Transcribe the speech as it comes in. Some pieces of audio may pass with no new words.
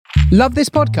Love this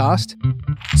podcast?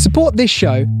 Support this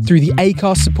show through the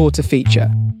Acast supporter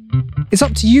feature. It's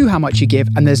up to you how much you give,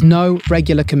 and there's no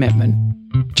regular commitment.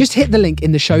 Just hit the link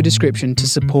in the show description to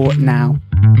support now.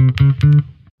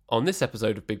 On this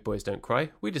episode of Big Boys Don't Cry,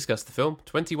 we discuss the film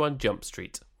 21 Jump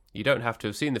Street. You don't have to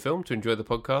have seen the film to enjoy the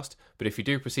podcast, but if you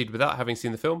do proceed without having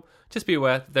seen the film, just be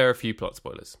aware that there are a few plot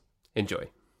spoilers. Enjoy.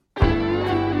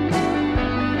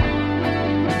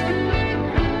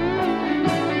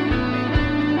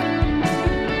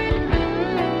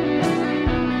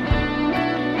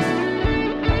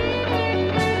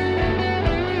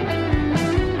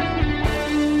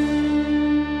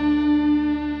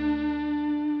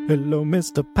 Hello,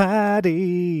 Mr.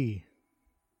 Paddy.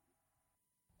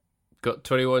 Got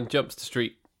 21 Jumps to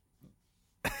Street.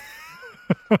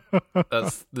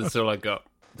 That's all I got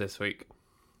this week.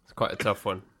 It's quite a tough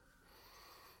one.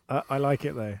 I like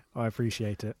it, though. I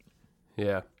appreciate it.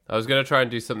 Yeah. I was going to try and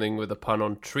do something with a pun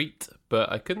on treat, but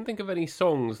I couldn't think of any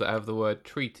songs that have the word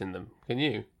treat in them. Can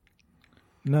you?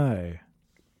 No.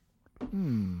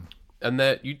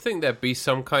 And you'd think there'd be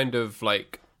some kind of,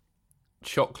 like,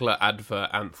 chocolate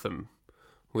advert anthem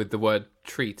with the word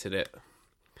treat in it.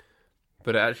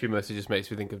 But it actually mostly just makes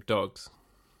me think of dogs.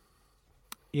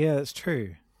 Yeah, that's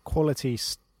true. Quality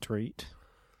Street.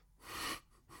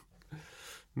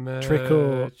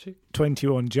 Trickle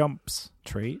 21 Jumps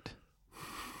Treat.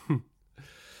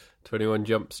 21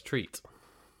 Jumps Treat.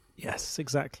 Yes,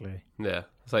 exactly. Yeah,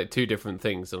 it's like two different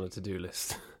things on a to-do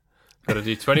list. Got to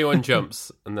do 21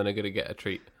 jumps and then I'm going to get a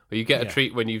treat. Or you get a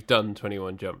treat when you've done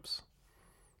 21 jumps.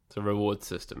 It's a reward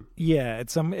system. Yeah,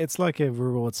 it's like a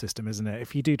reward system, isn't it?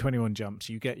 If you do 21 jumps,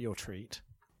 you get your treat.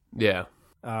 Yeah.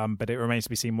 But it remains to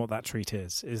be seen what that treat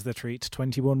is. Is the treat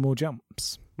 21 more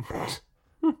jumps?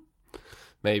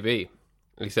 Maybe.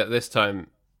 Except this time,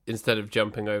 instead of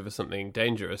jumping over something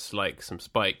dangerous like some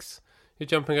spikes, you're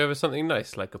jumping over something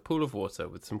nice like a pool of water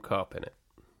with some carp in it.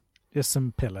 Just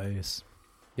some pillows.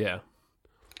 Yeah.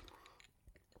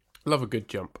 Love a good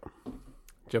jump.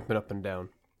 Jumping up and down.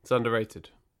 It's underrated.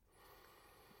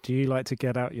 Do you like to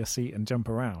get out your seat and jump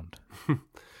around?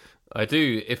 I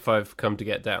do if I've come to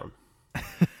get down.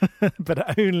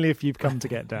 But only if you've come to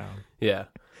get down. Yeah.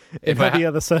 In any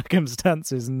other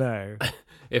circumstances, no.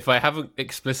 If I haven't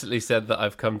explicitly said that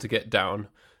I've come to get down,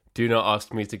 do not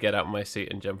ask me to get out my seat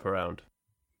and jump around.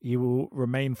 You will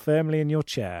remain firmly in your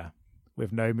chair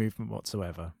with no movement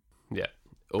whatsoever. Yeah.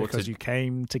 Because you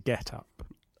came to get up.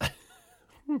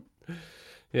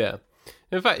 Yeah.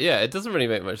 In fact, yeah, it doesn't really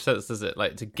make much sense, does it?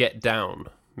 Like, to get down,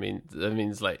 that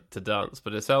means like to dance,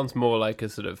 but it sounds more like a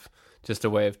sort of just a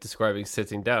way of describing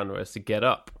sitting down, whereas to get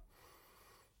up.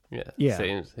 Yeah.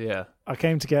 Seems, yeah. I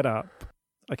came to get up.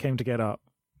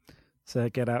 So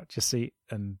get out your seat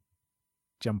and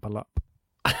jump up.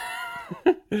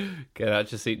 Get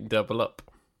out your seat and double up.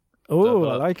 Oh,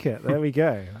 I like it. There we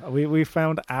go. We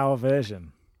found our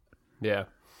version. Yeah.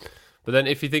 But then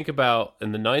if you think about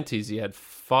in the 90s, you had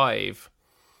 5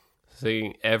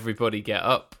 saying everybody get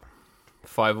up.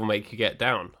 5 will make you get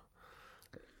down.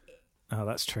 Oh,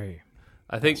 that's true.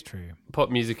 I think pop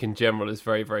music in general is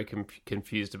very, very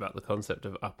confused about the concept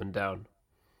of up and down.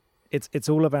 It's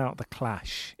all about the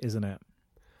clash, isn't it?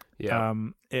 Yeah.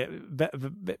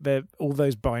 All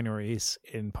those binaries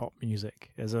in pop music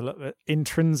is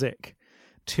intrinsic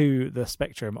to the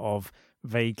spectrum of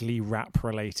vaguely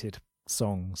rap-related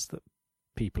songs that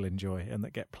people enjoy and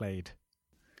that get played.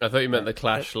 I thought you meant the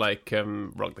clash like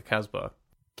Rock the Casbah.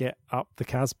 Get up the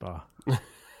Casbah.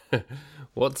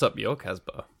 What's up your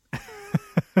Casbah?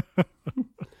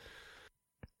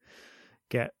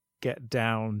 Get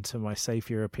down to my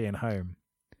safe European home.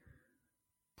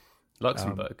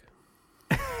 Luxembourg.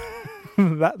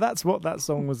 That's what that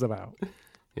song was about.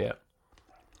 Yeah.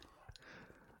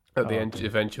 At the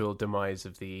eventual demise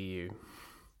of the EU.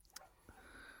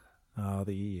 Oh,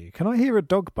 the EU. Can I hear a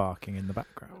dog barking in the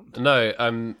background? No,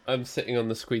 I'm sitting on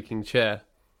the squeaking chair.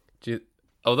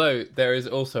 Although there is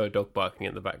also a dog barking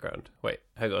in the background. Wait,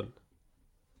 hang on.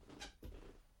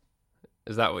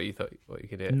 Is that what you thought? What you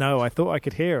could hear? No, I thought I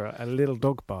could hear a little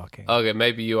dog barking. Okay,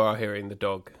 maybe you are hearing the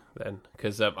dog then,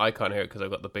 because I can't hear it because I've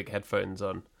got the big headphones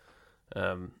on.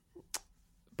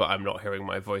 But I'm not hearing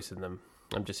my voice in them.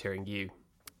 I'm just hearing you.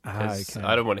 Okay.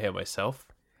 I don't want to hear myself.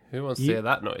 Who wants to hear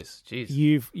that noise? Jeez.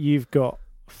 You've got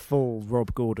full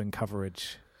Rob Gordon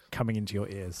coverage coming into your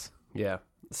ears. Yeah,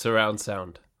 surround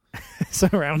sound.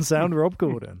 Surround sound, Rob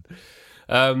Gordon.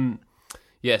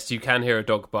 Yes, you can hear a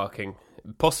dog barking.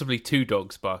 Possibly 2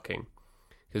 dogs barking.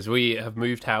 Because we have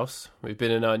moved house. We've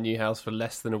been in our new house for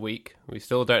less than a week. We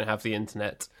still don't have the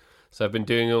internet. So I've been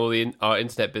doing all our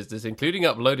internet business, including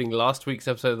uploading last week's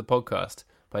episode of the podcast.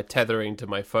 by tethering to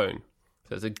my phone.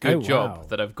 So it's a good job wow.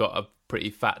 that I've got a pretty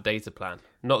fat data plan.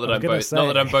 Not that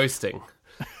I'm I'm boasting.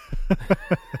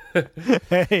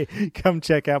 Hey, come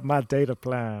check out my data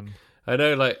plan. I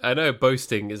know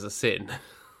boasting is a sin,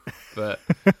 but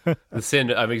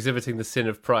I'm exhibiting the sin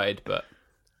of pride, but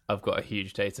I've got a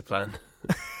huge data plan.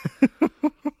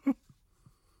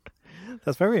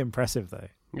 That's very impressive, though.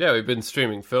 Yeah, we've been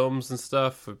streaming films and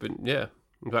stuff. In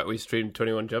fact, we streamed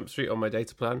 21 Jump Street on my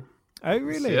data plan. Oh,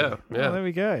 really? Yeah. Oh, there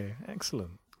we go.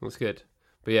 Excellent. That's good.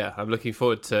 But yeah, I'm looking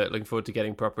forward to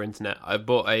getting proper internet. I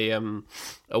bought a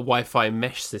Wi-Fi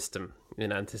mesh system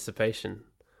in anticipation,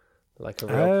 like a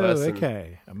real person.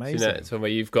 Okay, amazing. So, it's one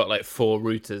where you've got like 4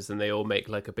 routers and they all make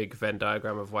like a big Venn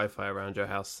diagram of Wi-Fi around your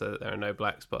house, so that there are no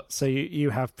black spots. So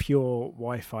you have pure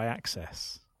Wi-Fi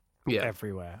access. Yeah,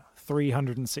 everywhere,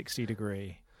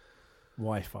 360-degree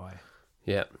Wi-Fi.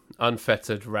 Yeah,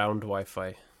 unfettered round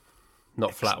Wi-Fi,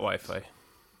 not flat Wi-Fi.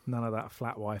 None of that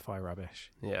flat Wi-Fi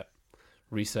rubbish. Yeah.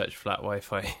 Research flat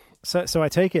Wi-Fi. So I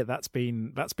take it that's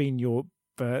been your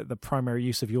the primary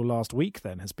use of your last week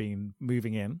then has been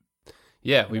moving in.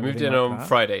 Yeah, we moved in on that.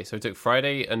 Friday, so we took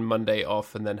Friday and Monday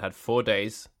off, and then had 4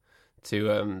 days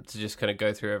to just kind of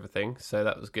go through everything. So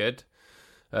that was good,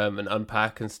 and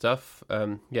unpack and stuff.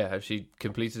 Actually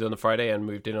completed on the Friday and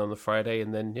moved in on the Friday,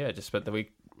 and then just spent the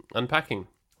week unpacking.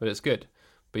 But it's good.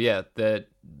 But yeah, the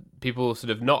people sort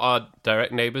of not our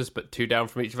direct neighbours, but 2 down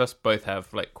from each of us, both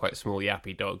have like quite small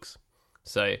yappy dogs.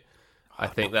 So I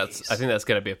think that's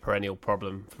going to be a perennial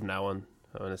problem from now on.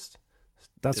 Honest,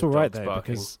 that's all right though,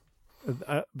 barking. because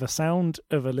the sound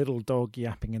of a little dog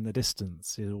yapping in the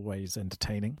distance is always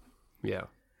entertaining. Yeah,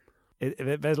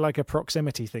 there's like a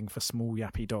proximity thing for small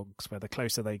yappy dogs, where the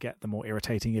closer they get, the more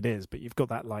irritating it is. But you've got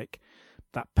that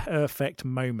perfect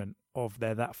moment of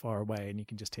they're that far away and you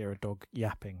can just hear a dog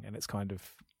yapping, and it's kind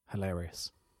of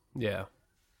hilarious. Yeah,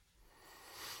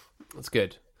 that's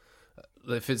good.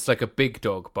 If it's like a big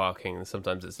dog barking,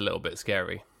 sometimes it's a little bit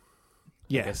scary.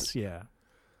 Yes, yeah.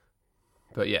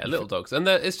 But yeah, little dogs, and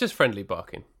it's just friendly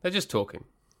barking. They're just talking.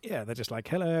 Yeah, they're just like,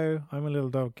 "Hello, I'm a little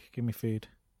dog. Give me food."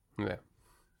 Yeah,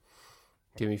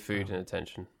 give me food and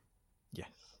attention. Yes.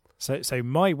 So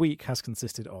my week has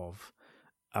consisted of,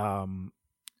 I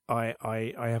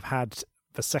have had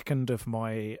the second of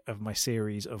my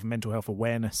series of mental health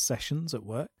awareness sessions at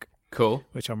work. Cool.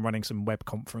 Which I'm running some web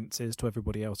conferences to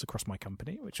everybody else across my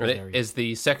company. Is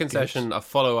the second good. session a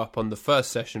follow-up on the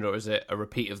first session, or is it a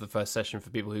repeat of the first session for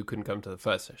people who couldn't come to the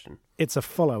first session? It's a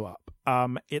follow-up.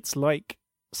 It's like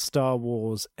Star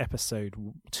Wars Episode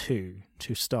 2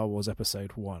 to Star Wars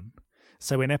Episode 1.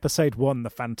 So in Episode 1, The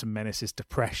Phantom Menace is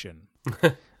depression.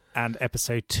 And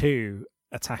Episode 2,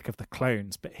 Attack of the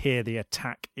Clones. But here the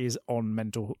attack is on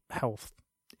mental health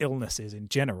illnesses in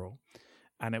general.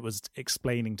 And it was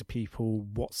explaining to people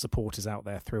what support is out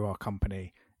there through our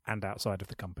company and outside of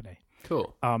the company.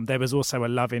 Cool. There was also a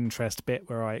love interest bit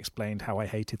where I explained how I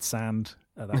hated sand.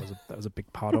 That was a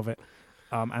big part of it.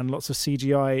 And lots of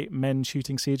CGI men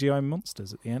shooting CGI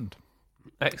monsters at the end.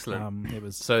 Excellent. It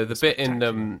was so the bit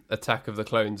in Attack of the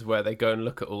Clones where they go and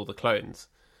look at all the clones.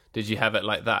 Did you have it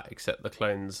like that? Except the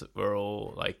clones were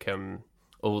all like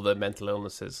all the mental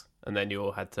illnesses, and then you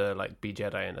all had to like be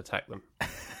Jedi and attack them.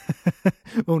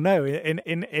 Well, no.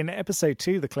 In Episode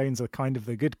 2, the clones are kind of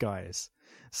the good guys.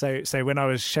 So when I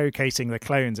was showcasing the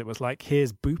clones, it was like,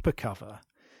 here's Booper Cover,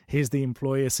 here's the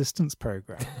Employee Assistance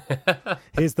Program,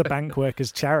 here's the Bank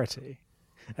Workers Charity,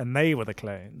 and they were the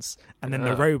clones, and then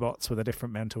the robots were the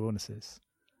different mental illnesses.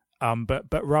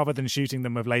 But rather than shooting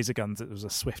them with laser guns, it was a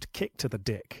swift kick to the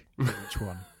dick for each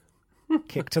one.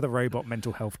 Kick to the robot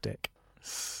mental health dick.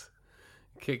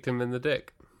 Kicked him in the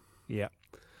dick. Yeah.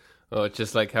 Oh,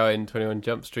 just like how in 21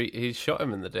 Jump Street, he shot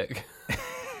him in the dick.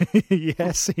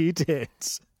 Yes, he did.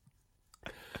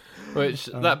 Which,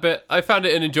 that bit, I found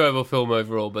it an enjoyable film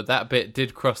overall, but that bit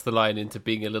did cross the line into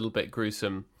being a little bit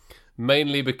gruesome.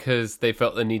 Mainly because they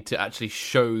felt the need to actually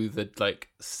show the, like,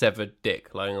 severed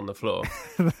dick lying on the floor.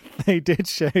 They did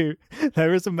show...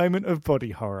 There is a moment of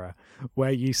body horror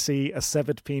where you see a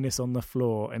severed penis on the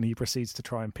floor and he proceeds to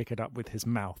try and pick it up with his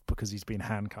mouth because he's been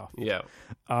handcuffed. Yeah.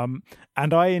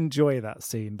 And I enjoy that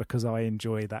scene because I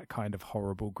enjoy that kind of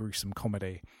horrible, gruesome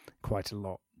comedy quite a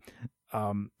lot.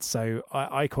 So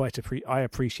I quite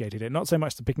appreciated it. Not so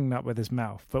much the picking it up with his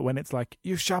mouth, but when it's like,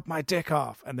 you shot my dick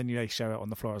off, and then they show it on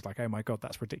the floor, I was like, oh my God,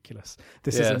 that's ridiculous.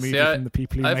 This is a movie from the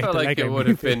people who made the Lego movie. I felt like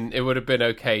it would have been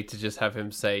okay to just have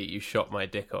him say, you shot my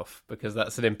dick off, because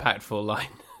that's an impactful line,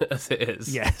 as it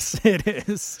is. Yes, it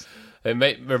is.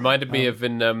 It reminded me of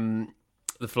in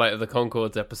the Flight of the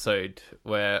Conchords episode,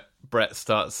 where Brett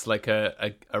starts like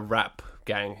a rap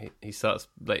gang. He starts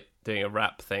like doing a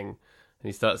rap thing, and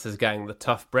he starts his gang, the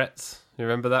Tough Brets. You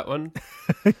remember that one?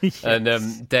 Yes.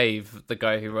 And Dave, the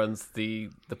guy who runs the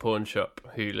pawn shop,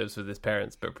 who lives with his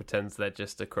parents but pretends they're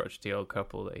just a crotchety old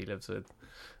couple that he lives with.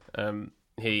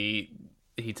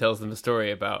 He tells them a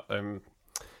story about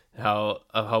how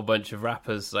a whole bunch of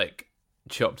rappers like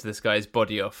chopped this guy's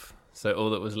body off, so all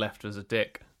that was left was a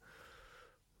dick.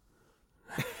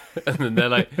 And then they're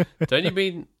like, "Don't you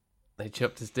mean they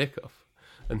chopped his dick off?"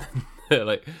 And then they're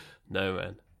like, "No,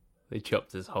 man, they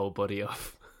chopped his whole body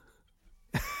off."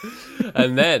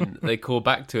 And then they call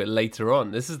back to it later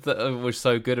on. This is what's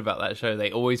so good about that show.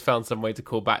 They always found some way to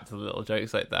call back to the little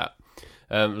jokes like that.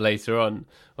 Later on,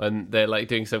 when they're like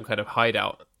doing some kind of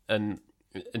hideout, and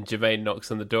Jermaine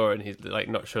knocks on the door, and he's like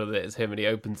not sure that it's him, and he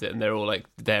opens it, and they're all like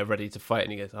there ready to fight,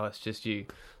 and he goes, "Oh, it's just you.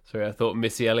 Sorry, I thought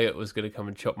Missy Elliott was going to come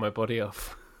and chop my body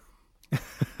off."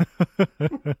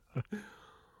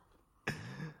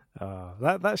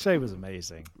 That show was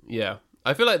amazing. Yeah,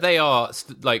 I feel like they are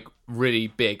like really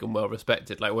big and well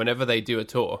respected. Like whenever they do a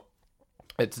tour,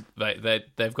 it's like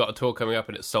they've got a tour coming up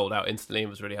and it's sold out instantly. It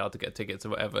was really hard to get tickets or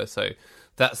whatever. So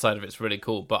that side of it's really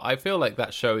cool. But I feel like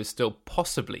that show is still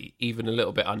possibly even a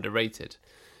little bit underrated,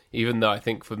 even though I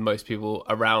think for most people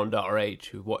around our age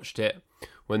who watched it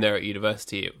when they're at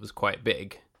university, it was quite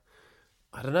big.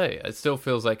 I don't know. It still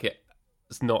feels like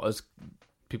it's not as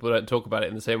people don't talk about it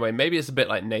in the same way. Maybe it's a bit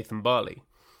like Nathan Barley,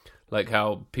 like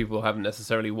how people haven't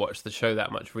necessarily watched the show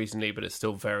that much recently, but it's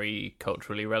still very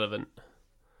culturally relevant.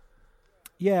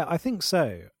 Yeah, I think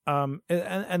so. And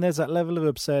there's that level of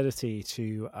absurdity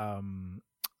to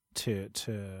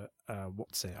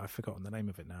what's it? I've forgotten the name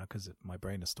of it now because my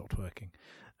brain has stopped working.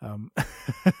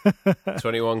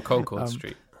 21 Concord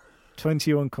Street.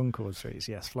 21 Concord Street,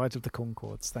 yes. Flight of the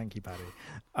Conchords. Thank you, Barry.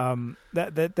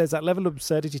 There's that level of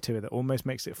absurdity to it that almost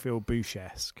makes it feel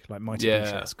Boosh-esque, like Mighty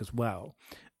Boosh-esque as well.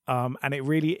 And it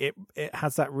really it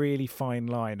has that really fine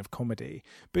line of comedy.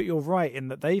 But you're right in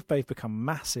that they've both become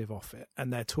massive off it,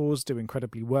 and their tours do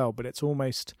incredibly well. But it's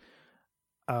almost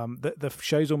the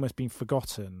show's almost been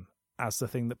forgotten as the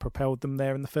thing that propelled them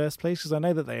there in the first place. Because I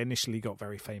know that they initially got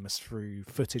very famous through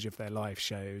footage of their live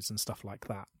shows and stuff like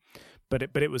that. But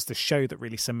it was the show that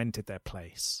really cemented their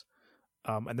place.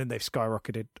 And then they've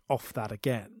skyrocketed off that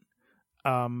again.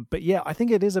 But yeah, I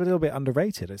think it is a little bit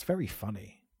underrated. It's very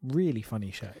funny. Really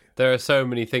funny show. There are so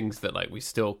many things that like we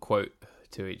still quote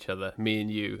to each other. Me and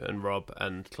you and Rob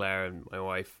and Claire and my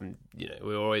wife, and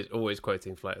we're always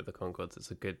quoting Flight of the Conchords.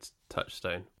 It's a good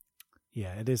touchstone.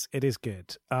 Yeah, it is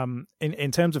good.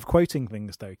 In terms of quoting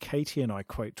things though, Katie and I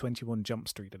quote 21 Jump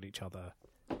Street at each other.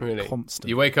 Really? Constantly.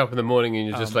 You wake up in the morning and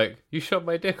you're just like, "You shot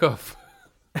my dick off."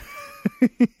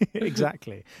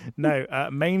 Exactly. No,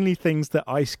 mainly things that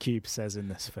Ice Cube says in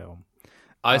this film.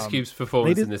 Ice Cube's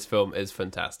performance in this film is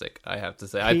fantastic, I have to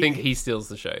say. I think he steals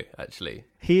the show, actually.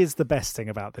 He is the best thing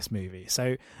about this movie.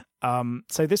 So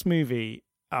this movie,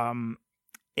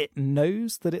 it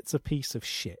knows that it's a piece of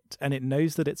shit, and it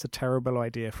knows that it's a terrible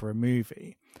idea for a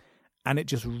movie, and it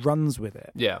just runs with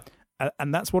it. Yeah.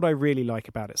 And that's what I really like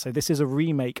about it. So this is a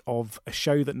remake of a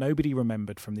show that nobody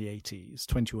remembered from the 80s,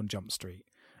 21 Jump Street,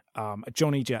 a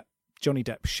Johnny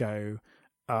Depp show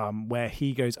where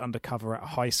he goes undercover at a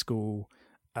high school.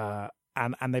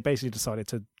 And they basically decided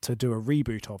to do a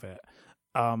reboot of it,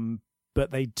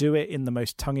 but they do it in the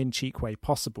most tongue-in-cheek way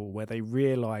possible, where they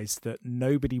realise that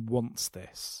nobody wants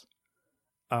this.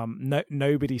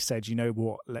 Nobody said, "You know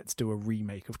what? Let's do a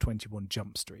remake of 21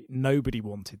 Jump Street." Nobody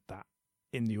wanted that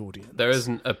in the audience. There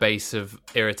isn't a base of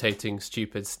irritating,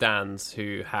 stupid stans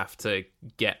who have to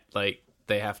get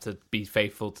they have to be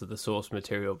faithful to the source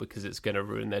material because it's going to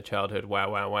ruin their childhood.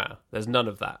 Wow. There's none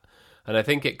of that. And I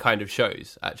think it kind of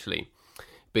shows, actually,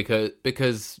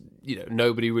 because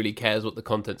nobody really cares what the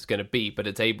content's going to be, but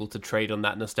it's able to trade on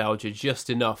that nostalgia just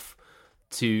enough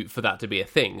for that to be a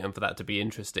thing and for that to be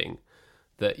interesting.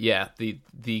 That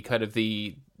the kind of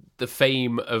the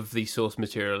fame of the source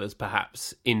material is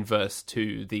perhaps inverse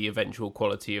to the eventual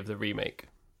quality of the remake.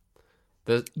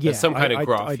 There's some kind of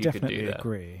graph you could do there. I definitely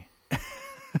agree.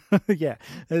 Yeah,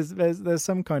 there's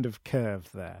some kind of curve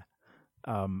there.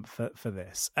 For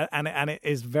this, and it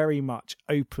is very much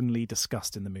openly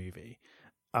discussed in the movie.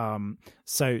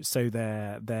 So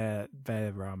their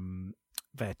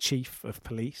chief of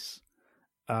police,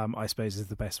 I suppose, is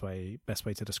the best way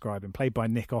to describe him. Played by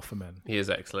Nick Offerman. He is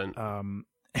excellent.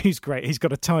 He's great. He's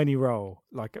got a tiny role,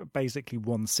 like basically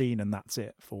one scene, and that's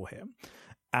it for him.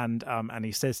 And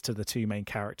he says to the two main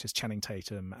characters, Channing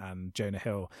Tatum and Jonah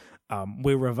Hill,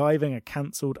 we're reviving a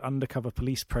cancelled undercover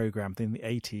police program in the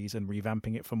 80s and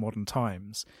revamping it for modern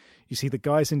times. You see, the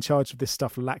guys in charge of this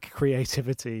stuff lack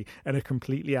creativity and are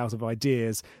completely out of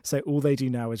ideas, so all they do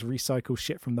now is recycle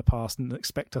shit from the past and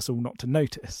expect us all not to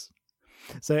notice.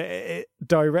 So it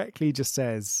directly just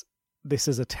says, this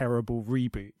is a terrible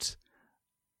reboot.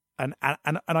 And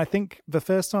I think the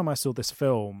first time I saw this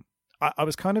film, I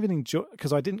was kind of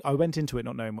because I went into it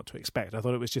not knowing what to expect. I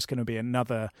thought it was just going to be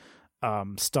another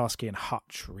Starsky and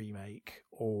Hutch remake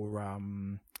or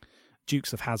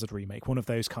Dukes of Hazzard remake, one of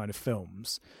those kind of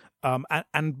films.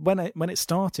 And when it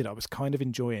started, I was kind of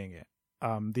enjoying it.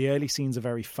 The early scenes are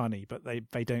very funny, but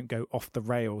they don't go off the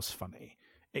rails funny.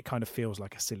 It kind of feels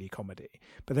like a silly comedy.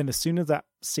 But then as soon as that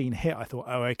scene hit, I thought,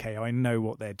 oh, okay, I know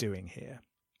what they're doing here.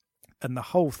 And the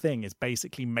whole thing is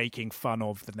basically making fun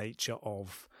of the nature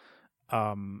of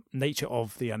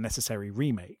the unnecessary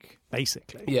remake,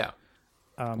 basically. Yeah.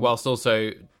 Whilst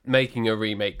also making a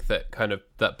remake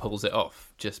that pulls it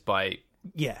off just by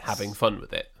having fun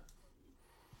with it.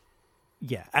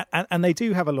 Yeah, and they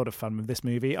do have a lot of fun with this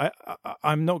movie.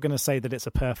 I'm not going to say that it's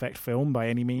a perfect film by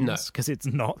any means, because it's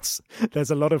not.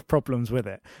 There's a lot of problems with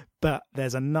it, but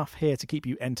there's enough here to keep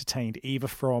you entertained, either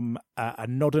from a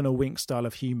nod and a wink style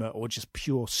of humour or just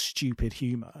pure stupid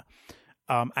humour.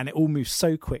 And it all moves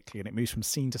so quickly, and it moves from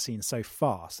scene to scene so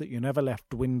fast that you're never left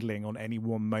dwindling on any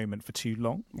one moment for too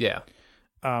long. Yeah,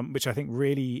 which I think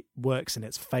really works in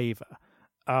its favour.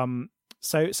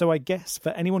 So I guess for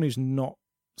anyone who's not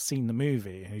seen the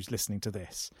movie, who's listening to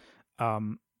this,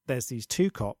 there's these two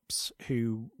cops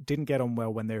who didn't get on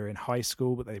well when they were in high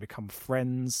school, but they become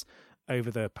friends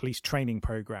over the police training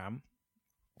program.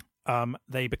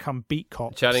 They become beat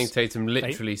cops. Channing Tatum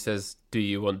literally says, "Do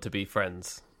you want to be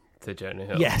friends?" to Jonah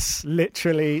Hill. Yes,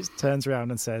 literally turns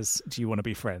around and says, "Do you want to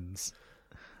be friends?"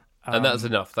 And that's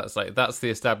enough. That's the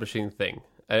establishing thing,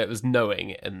 and it was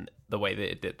knowing it in the way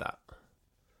that it did that.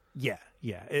 Yeah.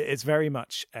 It's very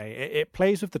much it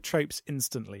plays with the tropes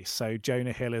instantly. So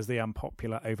Jonah Hill is the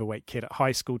unpopular, overweight kid at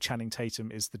high school. Channing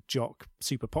Tatum is the jock,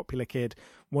 super popular kid.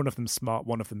 One of them's smart,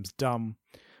 one of them's dumb.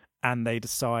 And they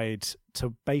decide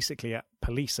to basically at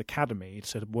police academy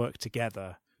to work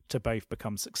together to both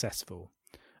become successful.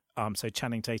 So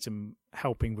Channing Tatum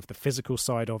helping with the physical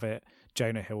side of it,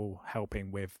 Jonah Hill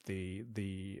helping with the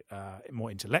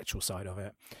more intellectual side of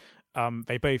it.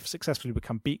 They both successfully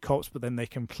become beat cops, but then they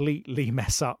completely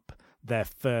mess up their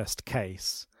first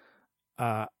case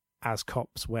as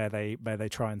cops, where they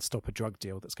try and stop a drug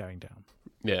deal that's going down.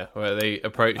 Yeah, where they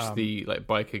approach the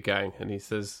biker gang, and he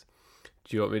says,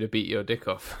 "Do you want me to beat your dick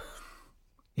off?"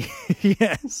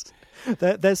 Yes.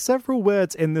 There's several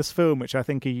words in this film which I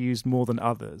think are used more than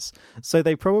others. So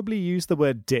they probably use the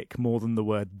word dick more than the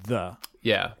word the.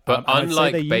 Yeah, but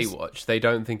unlike Baywatch, they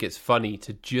don't think it's funny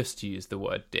to just use the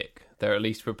word dick. They're at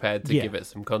least prepared to give it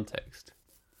some context.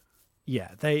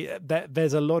 Yeah,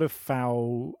 there's a lot of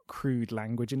foul, crude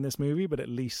language in this movie, but at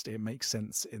least it makes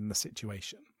sense in the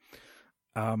situation.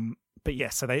 But yeah,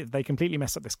 so they completely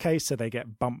mess up this case, so they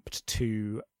get bumped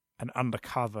to an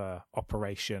undercover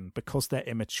operation because they're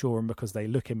immature and because they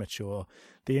look immature.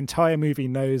 The entire movie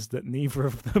knows that neither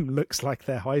of them looks like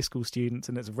they're high school students,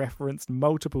 and it's referenced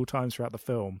multiple times throughout the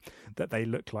film that they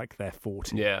look like they're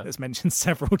 40. Yeah. It's mentioned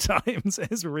several times.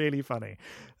 It's really funny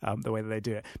the way that they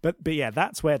do it. But yeah,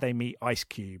 that's where they meet Ice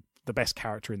Cube, the best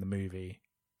character in the movie,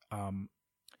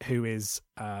 who is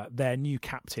their new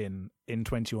captain in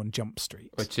 21 Jump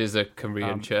Street. Which is a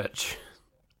Korean church.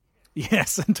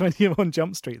 Yes, and 21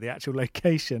 Jump Street, the actual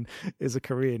location, is a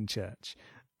Korean church,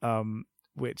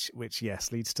 which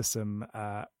yes, leads to some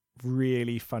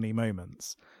really funny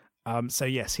moments. So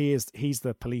yes, he's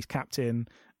the police captain.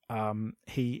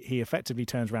 He effectively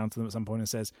turns around to them at some point and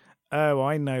says, "Oh,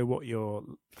 I know what you're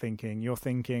thinking. You're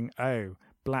thinking, oh,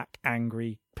 black,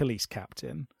 angry police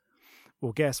captain.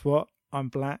 Well, guess what? I'm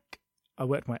black. I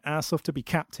worked my ass off to be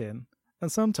captain,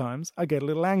 and sometimes I get a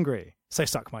little angry. So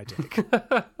suck my dick."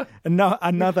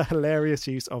 Another hilarious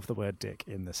use of the word dick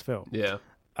in this film. Yeah.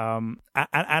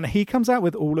 And he comes out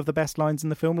with all of the best lines in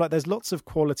the film. Like, there's lots of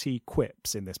quality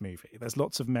quips in this movie. There's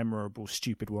lots of memorable,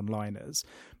 stupid one-liners.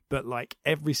 But like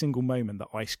every single moment that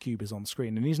Ice Cube is on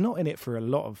screen, and he's not in it for a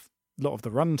lot of the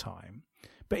runtime,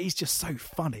 but he's just so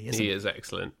funny, isn't he? He is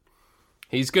excellent.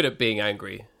 He's good at being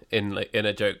angry in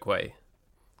a joke way,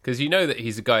 because you know that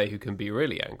he's a guy who can be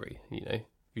really angry. You know,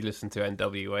 you listen to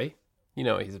NWA. You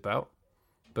know what he's about.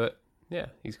 But yeah,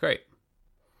 he's great.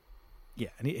 Yeah,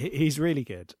 and he's really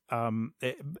good.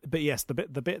 But yes, the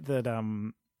bit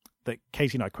that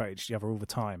Katie and I quote each other all the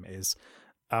time is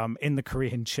in the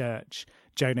Korean church,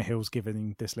 Jonah Hill's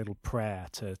giving this little prayer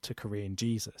to Korean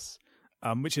Jesus,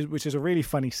 which is a really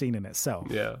funny scene in itself.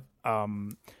 Yeah.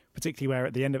 Particularly where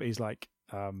at the end of it, he's like,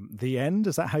 the end,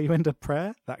 is that how you end a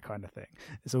prayer? That kind of thing.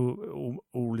 It's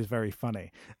all is very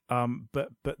funny.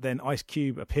 But then Ice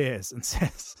Cube appears and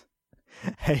says,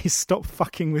 hey, stop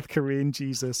fucking with Korean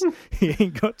Jesus. He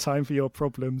ain't got time for your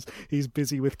problems. He's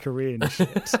busy with Korean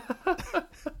shit.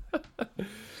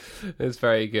 It's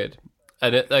very good.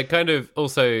 And it kind of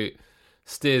also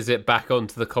steers it back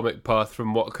onto the comic path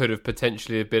from what could have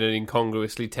potentially have been an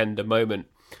incongruously tender moment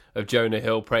of Jonah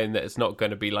Hill praying that it's not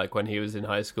going to be like when he was in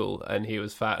high school and he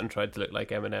was fat and tried to look like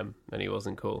Eminem and he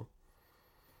wasn't cool.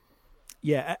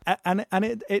 Yeah, and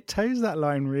it toes that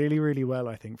line really, really well,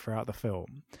 I think, throughout the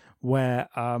film, where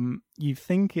you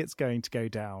think it's going to go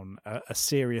down a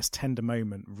serious tender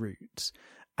moment route,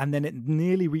 and then it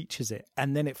nearly reaches it,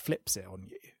 and then it flips it on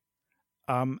you.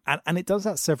 And it does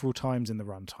that several times in the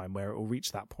runtime where it will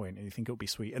reach that point and you think it'll be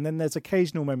sweet. And then there's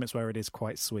occasional moments where it is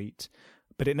quite sweet,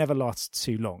 but it never lasts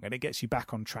too long and it gets you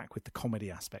back on track with the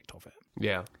comedy aspect of it.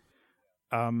 Yeah.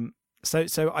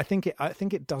 So I think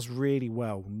it does really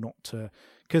well not to,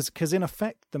 because in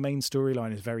effect the main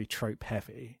storyline is very trope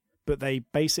heavy, but they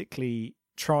basically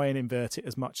try and invert it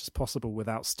as much as possible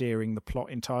without steering the plot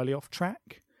entirely off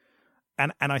track.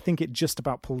 And I think it just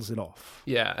about pulls it off.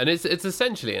 Yeah, and it's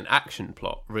essentially an action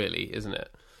plot, really, isn't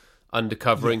it?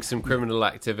 Undercovering some criminal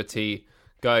activity,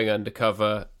 going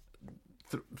undercover,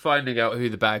 finding out who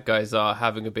the bad guys are,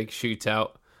 having a big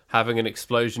shootout, having an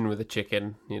explosion with a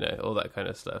chicken, all that kind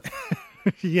of stuff.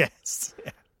 Yes.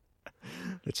 Yeah.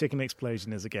 The chicken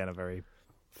explosion is, again, a very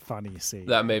funny scene.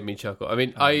 That made me chuckle. I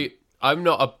mean, I'm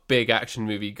not a big action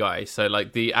movie guy, so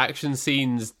like the action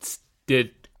scenes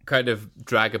did kind of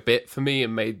drag a bit for me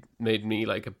and made me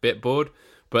like a bit bored,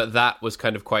 but that was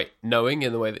kind of quite knowing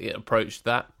in the way that it approached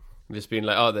that, just being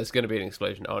like, oh, there's going to be an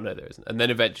explosion, oh no there isn't, and then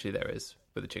eventually there is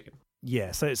with the chicken.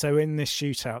 Yeah, so in this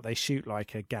shootout they shoot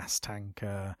like a gas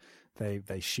tanker,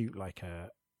 they shoot like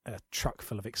a truck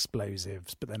full of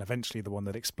explosives, but then eventually the one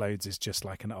that explodes is just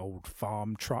like an old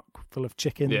farm truck full of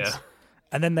chickens. Yeah.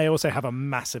 And then they also have a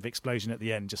massive explosion at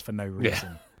the end just for no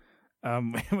reason.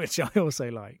 Which I also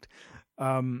liked.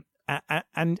 And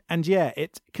yeah,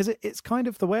 it's kind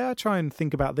of the way I try and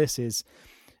think about this is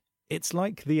it's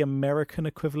like the American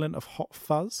equivalent of Hot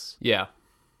Fuzz. Yeah.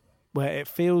 Where it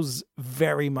feels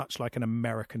very much like an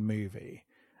American movie,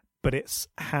 but it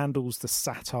handles the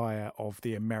satire of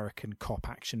the American cop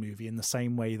action movie in the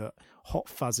same way that Hot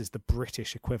Fuzz is the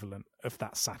British equivalent of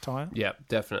that satire. Yeah,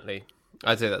 definitely.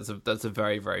 I'd say that's a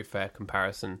very, very fair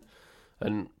comparison.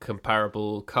 And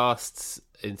comparable casts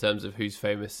in terms of who's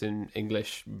famous in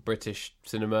English, British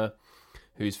cinema,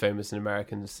 who's famous in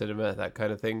American cinema, that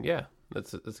kind of thing. Yeah,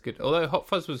 that's good. Although Hot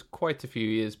Fuzz was quite a few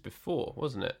years before,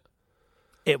 wasn't it?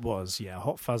 It was, yeah.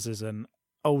 Hot Fuzz is an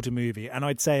older movie, and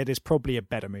I'd say it is probably a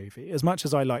better movie. As much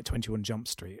as I like 21 Jump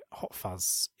Street, Hot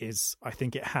Fuzz is, I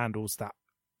think it handles that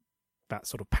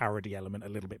sort of parody element a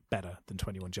little bit better than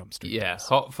 21 Jump Street. Yeah, does.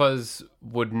 Hot Fuzz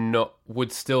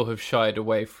would still have shied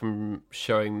away from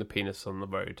showing the penis on the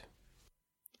road.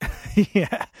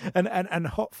 Yeah, and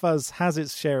Hot Fuzz has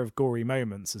its share of gory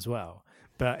moments as well,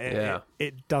 but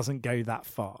it doesn't go that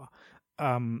far.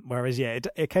 Whereas, yeah,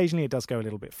 occasionally it does go a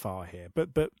little bit far here.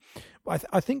 But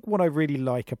I think what I really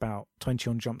like about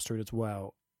 21 Jump Street as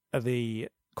well are the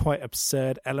quite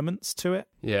absurd elements to it.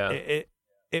 Yeah.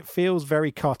 It feels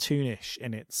very cartoonish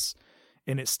in its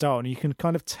style, and you can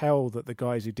kind of tell that the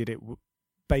guys who did it,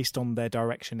 based on their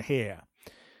direction here,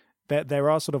 there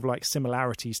are sort of like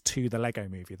similarities to the Lego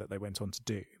Movie that they went on to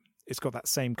do. It's got that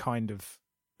same kind of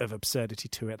absurdity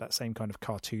to it, that same kind of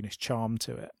cartoonish charm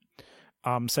to it.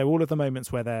 So all of the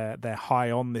moments where they're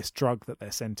high on this drug that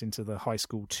they're sent into the high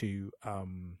school to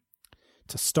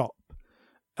stop,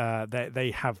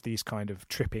 they have these kind of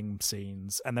tripping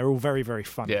scenes, and they're all very, very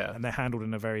funny. Yeah. And they're handled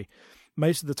in a very,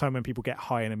 most of the time when people get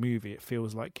high in a movie, it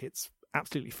feels like it's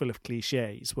absolutely full of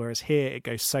cliches, whereas here it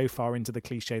goes so far into the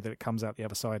cliche that it comes out the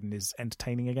other side and is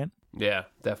entertaining again. Yeah,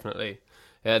 definitely.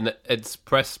 And it's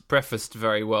prefaced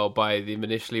very well by them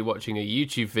initially watching a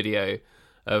YouTube video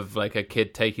of like a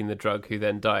kid taking the drug who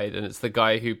then died, and it's the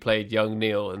guy who played young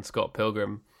Neil in Scott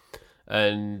Pilgrim,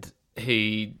 and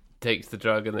he takes the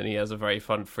drug and then he has a very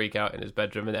fun freak out in his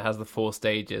bedroom, and it has the 4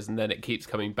 stages, and then it keeps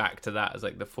coming back to that as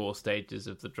like the 4 stages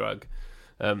of the drug.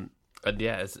 And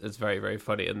yeah, it's very, very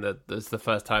funny. And it's the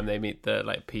first time they meet the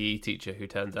like PE teacher who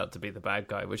turns out to be the bad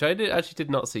guy, which I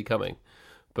did not see coming.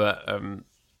 But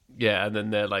yeah, and then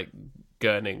they're like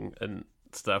gurning and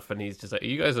stuff, and he's just like, "Are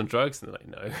you guys on drugs?" And they're like,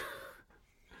 "No."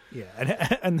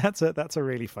 Yeah, and that's a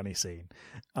really funny scene,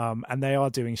 and they are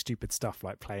doing stupid stuff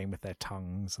like playing with their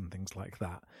tongues and things like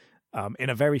that, in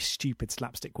a very stupid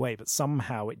slapstick way. But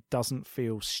somehow it doesn't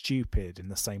feel stupid in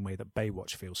the same way that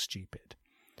Baywatch feels stupid.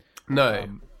 No,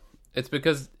 it's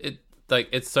because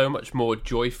it's so much more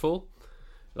joyful.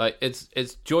 Like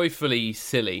it's joyfully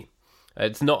silly.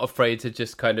 It's not afraid to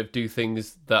just kind of do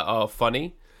things that are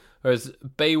funny, whereas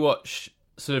Baywatch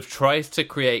sort of tries to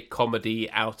create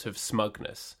comedy out of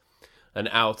smugness and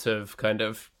out of kind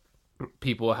of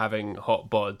people having hot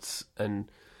bods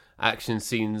and action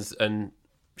scenes and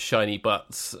shiny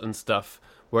butts and stuff,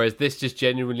 whereas this just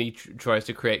genuinely tries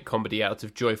to create comedy out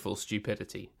of joyful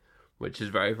stupidity, which is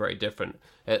very, very different.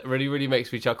 It really, really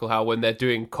makes me chuckle how when they're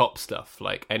doing cop stuff,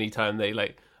 like anytime they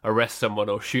like arrest someone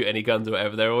or shoot any guns or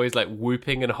whatever, they're always like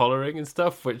whooping and hollering and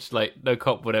stuff, which like no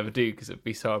cop would ever do because it'd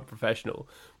be so unprofessional.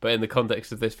 But in the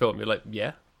context of this film, you're like,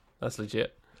 yeah, that's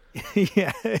legit.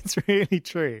 Yeah, it's really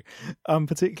true.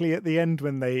 Particularly at the end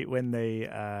when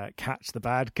they catch the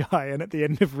bad guy, and at the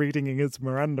end of reading his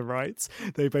Miranda rights,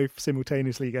 they both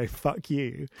simultaneously go "fuck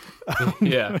you."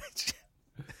 Yeah.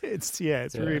 It's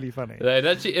really funny.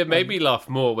 It made me laugh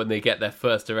more when they get their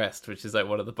first arrest, which is like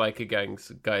one of the biker gangs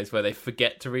guys where they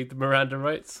forget to read the Miranda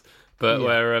rights, but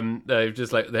where they're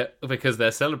just like because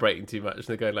they're celebrating too much, and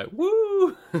they're going like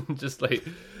woo, just like,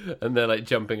 and they're like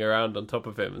jumping around on top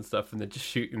of him and stuff, and they're just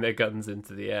shooting their guns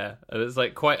into the air, and it's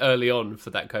like quite early on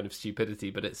for that kind of stupidity,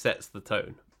 but it sets the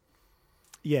tone.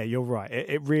 Yeah, you're right.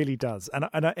 It really does, and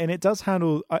it does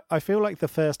handle. I feel like the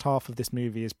first half of this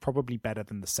movie is probably better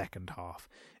than the second half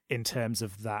in terms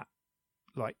of that,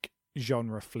 like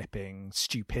genre flipping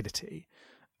stupidity.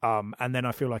 And then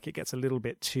I feel like it gets a little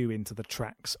bit too into the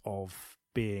tracks of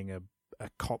being a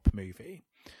cop movie,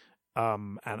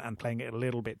 and playing it a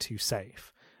little bit too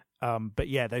safe. But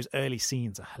yeah, those early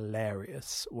scenes are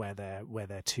hilarious where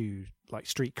they're two like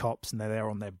street cops and they're there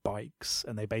on their bikes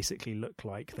and they basically look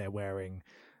like they're wearing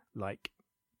like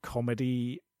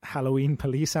comedy Halloween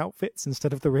police outfits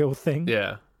instead of the real thing.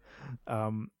 Yeah.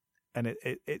 And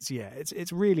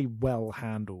it's really well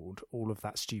handled, all of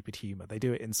that stupid humor. They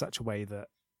do it in such a way that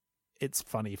it's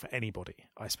funny for anybody,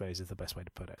 I suppose is the best way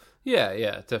to put it.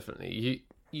 Yeah, definitely.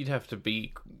 You'd have to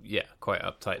be quite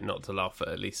uptight not to laugh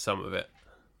at least some of it.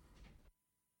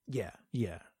 Yeah.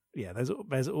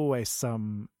 There's always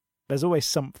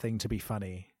something to be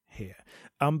funny here.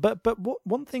 But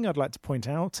one thing I'd like to point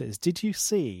out is, did you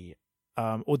see,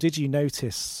 or did you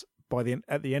notice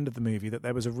at the end of the movie that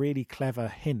there was a really clever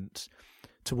hint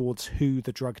towards who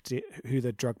the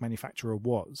drug manufacturer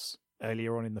was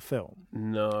earlier on in the film?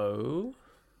 No.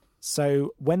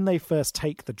 So when they first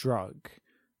take the drug,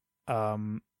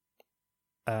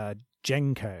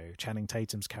 Jenko, Channing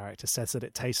Tatum's character, says that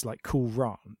it tastes like Cool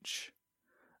Ranch.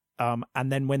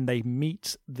 And then when they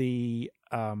meet the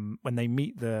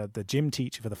gym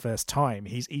teacher for the first time,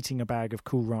 he's eating a bag of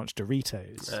Cool Ranch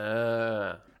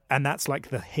Doritos. And that's like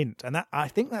the hint. And I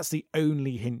think that's the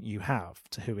only hint you have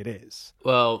to who it is.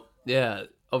 Well, yeah,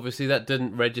 obviously that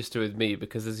didn't register with me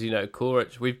because, as you know, Cool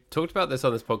Ranch, we've talked about this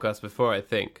on this podcast before, I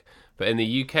think. But in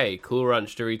the UK, Cool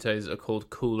Ranch Doritos are called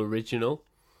Cool Original.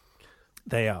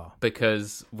 They are.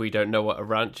 Because we don't know what a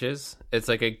ranch is. It's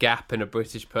like a gap in a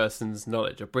British person's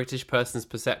knowledge, a British person's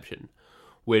perception.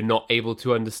 We're not able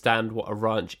to understand what a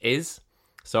ranch is.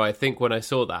 So I think when I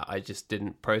saw that, I just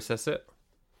didn't process it.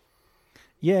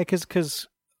 Yeah, because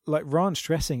like ranch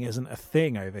dressing isn't a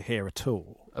thing over here at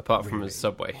all. Apart from in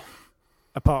Subway.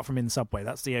 Apart from in Subway.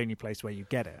 That's the only place where you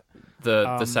get it.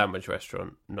 The sandwich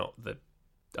restaurant, not the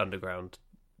underground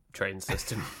train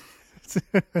system. It's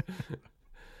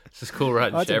just Cool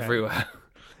Ranch everywhere.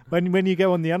 When you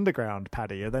go on the underground,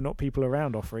 Paddy, are there not people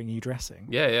around offering you dressing?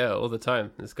 Yeah, all the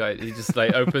time. This guy, he just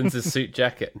like opens his suit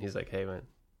jacket and he's like, "Hey man,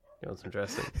 you want some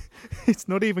dressing?" It's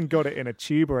not even got it in a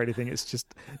tube or anything. It's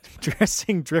just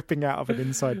dressing dripping out of an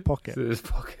inside pocket. It's his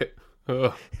pocket.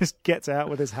 Oh. He just gets it out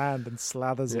with his hand and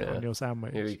slathers it on your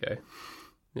sandwich. Here we go.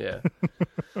 Yeah.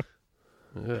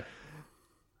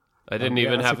 I didn't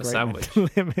even have a sandwich.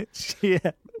 Image.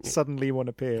 Yeah. Suddenly one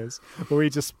appears, or he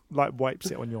just like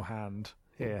wipes it on your hand.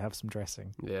 Here, have some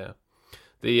dressing. Yeah.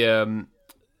 The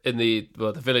in the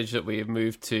village that we have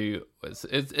moved to,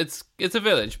 it's a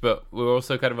village, but we're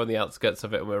also kind of on the outskirts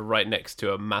of it, and we're right next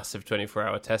to a massive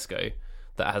 24-hour Tesco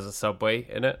that has a Subway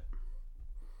in it.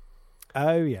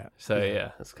 Oh yeah. So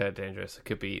yeah, it's kind of dangerous. I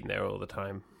could be eating there all the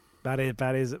time. That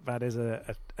is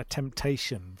a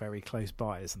temptation very close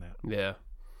by, isn't it? Yeah.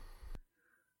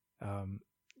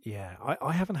 Yeah,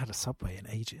 I haven't had a Subway in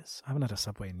ages. I haven't had a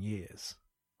Subway in years,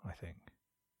 I think.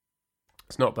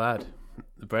 It's not bad.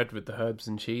 The bread with the herbs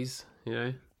and cheese, you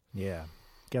know? Yeah.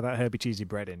 Get that herby cheesy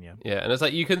bread in you. Yeah, and it's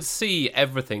like you can see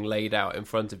everything laid out in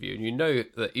front of you, and you know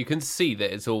that you can see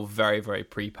that it's all very, very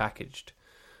pre-packaged,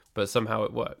 but somehow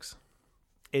it works.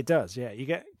 It does, yeah.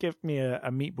 Give me a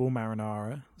meatball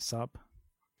marinara sub,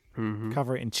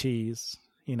 cover it in cheese,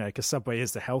 because Subway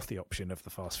is the healthy option of the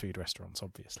fast food restaurants,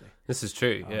 obviously. This is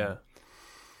true, yeah.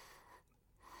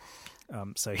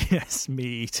 So yes, me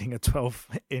eating a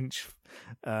 12-inch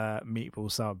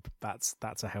meatball sub,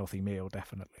 that's a healthy meal,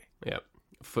 definitely. Yeah,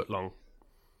 foot long.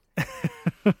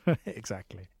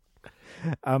 Exactly.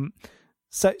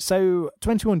 So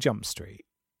 21 Jump Street.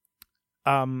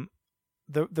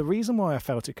 The reason why I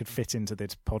felt it could fit into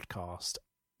this podcast,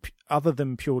 other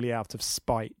than purely out of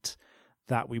spite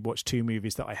that we watched two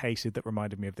movies that I hated that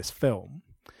reminded me of this film.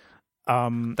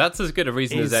 That's as good a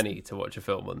reason as any to watch a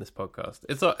film on this podcast.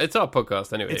 It's our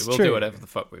podcast anyway. We'll true. do whatever the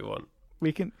fuck we want.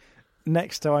 We can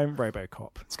next time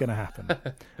RoboCop. It's going to happen.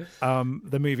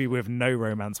 The movie with no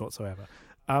romance whatsoever.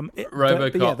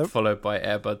 RoboCop followed by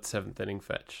Air Bud 7th Inning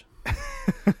Fetch,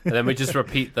 and then we just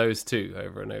repeat those two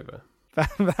over and over.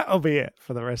 That'll be it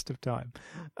for the rest of time.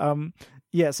 So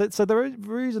the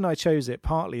reason I chose it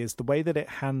partly is the way that it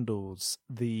handles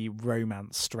the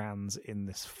romance strands in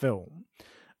this film.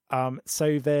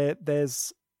 So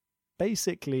there's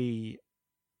basically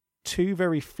two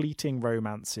very fleeting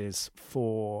romances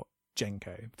for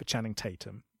Jenko, for Channing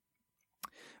Tatum.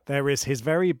 There is his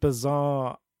very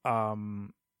bizarre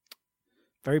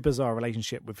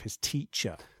relationship with his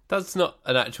teacher. That's not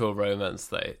an actual romance,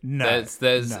 though. No,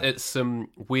 it's some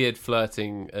weird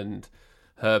flirting and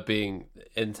her being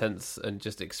intense and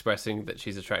just expressing that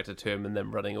she's attracted to him and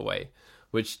then running away,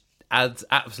 which adds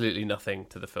absolutely nothing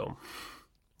to the film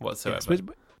whatsoever.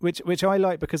 Yes, which I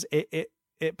like because it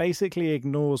basically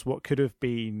ignores what could have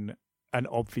been an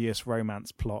obvious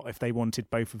romance plot if they wanted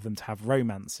both of them to have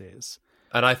romances.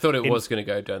 And I thought it was going to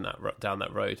go down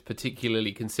that road,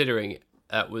 particularly considering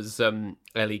that was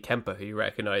Ellie Kemper, who you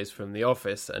recognise from The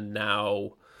Office, and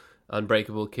now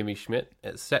Unbreakable Kimmy Schmidt,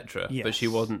 etc. Yes. But she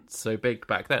wasn't so big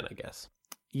back then, I guess.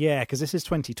 Yeah, because this is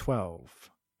 2012.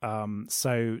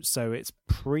 So it's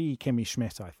pre Kimmy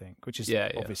Schmidt, I think, which is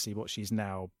obviously what she's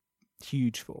now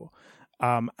huge for.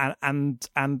 And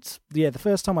the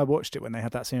first time I watched it when they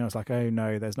had that scene, I was like, oh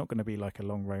no, there's not going to be like a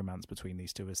long romance between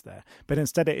these two, is there? But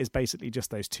instead it is basically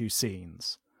just those two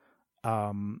scenes.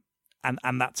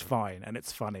 And that's fine, and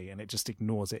it's funny, and it just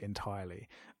ignores it entirely.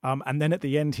 And then at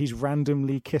the end, he's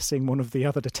randomly kissing one of the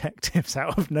other detectives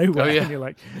out of nowhere, and you're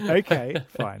like, okay,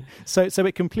 fine. So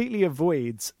it completely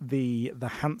avoids the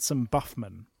handsome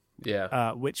Buffman,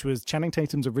 which was Channing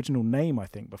Tatum's original name, I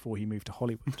think, before he moved to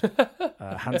Hollywood.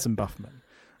 Handsome Buffman.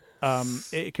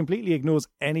 It completely ignores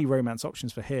any romance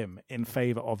options for him in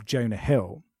favor of Jonah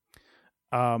Hill.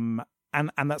 And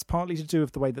that's partly to do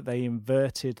with the way that they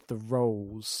inverted the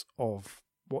roles of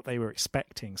what they were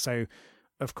expecting. So,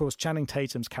 of course, Channing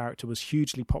Tatum's character was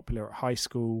hugely popular at high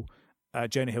school.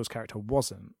 Jonah Hill's character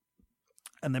wasn't.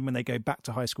 And then when they go back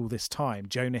to high school this time,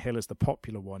 Jonah Hill is the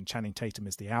popular one, Channing Tatum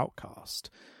is the outcast.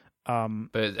 But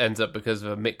it ends up because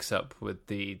of a mix-up with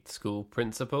the school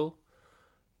principal,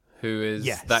 who is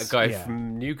that guy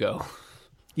from New Girl.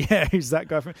 Yeah, who's that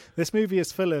guy from... This movie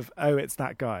is full of, oh, it's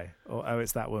that guy, or oh,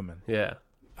 it's that woman. Yeah.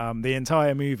 The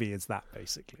entire movie is that,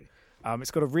 basically.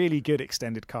 It's got a really good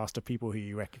extended cast of people who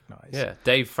you recognise. Yeah,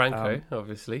 Dave Franco,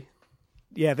 obviously.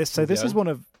 Yeah, this is one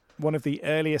of the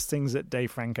earliest things that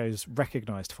Dave Franco's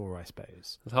recognised for, I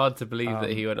suppose. It's hard to believe that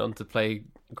he went on to play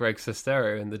Greg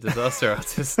Sestero in The Disaster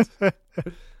Artist.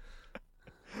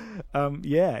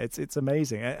 It's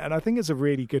amazing, and I think it's a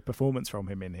really good performance from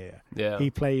him in here. Yeah,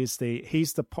 he's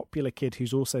the popular kid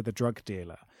who's also the drug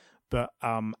dealer, but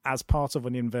as part of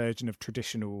an inversion of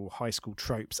traditional high school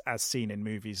tropes as seen in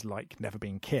movies like Never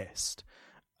Been Kissed.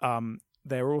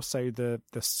 They're also the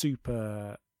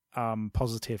super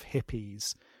positive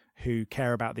hippies who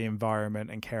care about the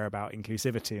environment and care about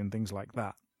inclusivity and things like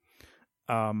that.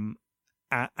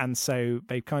 And so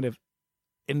they kind of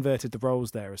inverted the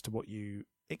roles there as to what you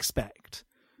expect,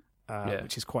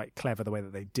 which is quite clever the way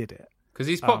that they did it. Because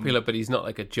he's popular, but he's not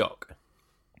like a jock.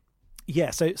 Yeah,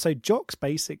 so jocks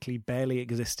basically barely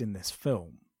exist in this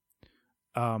film.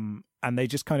 And they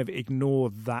just kind of ignore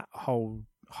that whole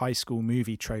high school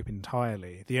movie trope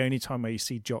entirely. The only time where you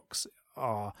see jocks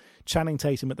are Channing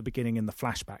Tatum at the beginning in the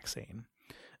flashback scene,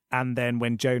 and then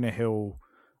when Jonah Hill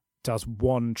does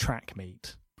one track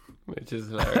meet, which is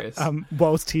hilarious,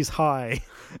 whilst he's high,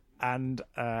 and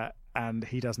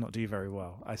he does not do very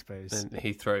well, I suppose. And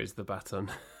he throws the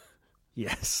baton.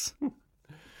 Yes.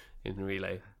 In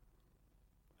relay.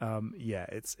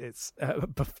 It's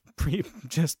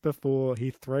just before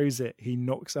he throws it, he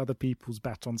knocks other people's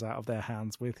batons out of their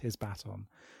hands with his baton.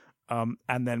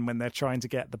 And then when they're trying to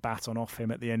get the baton off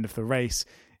him at the end of the race,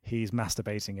 he's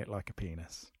masturbating it like a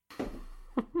penis.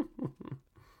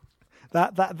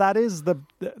 That is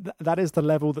the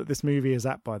level that this movie is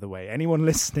at, by the way. Anyone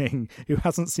listening who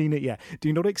hasn't seen it yet,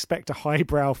 do not expect a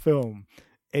highbrow film.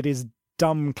 It is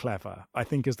dumb clever, I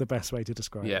think, is the best way to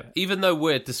describe it. Yeah, even though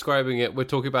we're describing it, we're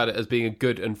talking about it as being a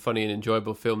good and funny and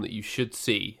enjoyable film that you should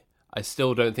see, I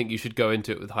still don't think you should go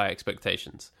into it with high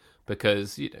expectations.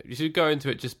 Because you should go into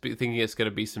it just thinking it's going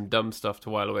to be some dumb stuff to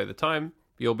while away the time.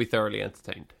 You'll be thoroughly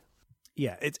entertained.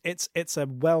 Yeah, it's a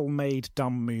well-made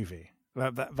dumb movie.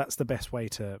 That's the best way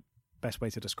to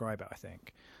describe it, I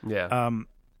think. Yeah.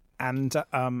 And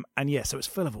yeah, so it's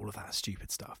full of all of that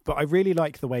stupid stuff. But I really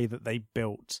like the way that they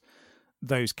built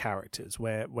those characters,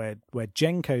 where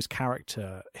Jenko's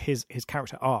character, his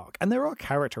character arc, and there are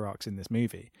character arcs in this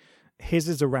movie. His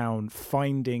is around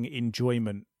finding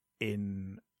enjoyment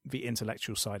in the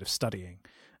intellectual side of studying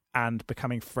and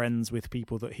becoming friends with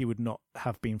people that he would not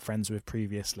have been friends with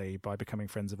previously by becoming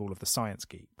friends of all of the science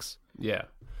geeks. Yeah.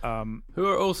 Who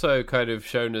are also kind of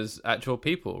shown as actual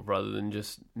people rather than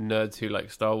just nerds who like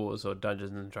Star Wars or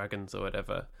Dungeons and Dragons or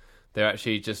whatever. They're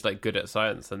actually just like good at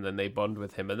science, and then they bond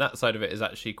with him. And that side of it is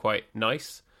actually quite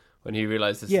nice when he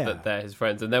realizes that they're his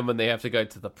friends. And then when they have to go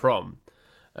to the prom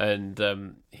and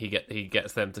he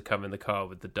gets them to come in the car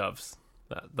with the doves.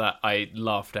 That I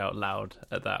laughed out loud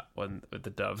at that one with the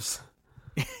doves.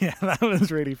 Yeah, that was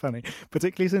really funny.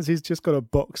 Particularly since he's just got a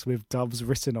box with doves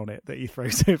written on it that he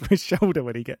throws over his shoulder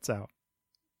when he gets out.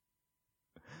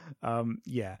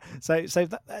 Yeah. So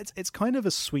it's kind of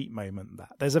a sweet moment.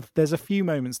 That there's a few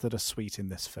moments that are sweet in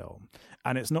this film,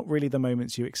 and it's not really the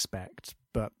moments you expect,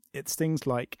 but it's things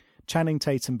like Channing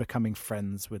Tatum becoming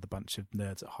friends with a bunch of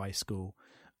nerds at high school.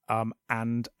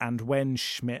 And when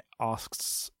Schmidt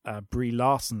asks Brie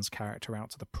Larson's character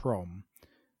out to the prom,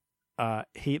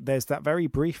 there's that very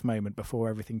brief moment before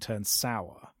everything turns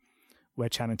sour, where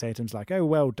Channing Tatum's like, "Oh,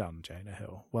 well done, Jonah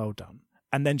Hill, well done,"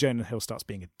 and then Jonah Hill starts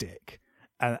being a dick,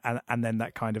 and then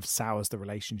that kind of sours the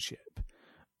relationship.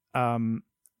 And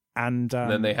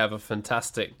then they have a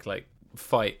fantastic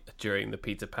fight during the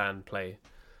Peter Pan play,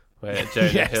 where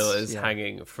Jonah Hill is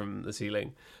hanging from the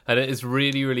ceiling, and it is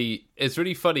really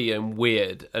funny and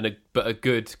weird, but a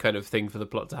good kind of thing for the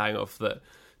plot to hang off, that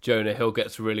Jonah Hill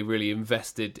gets really, really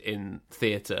invested in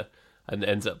theatre and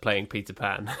ends up playing Peter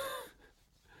Pan.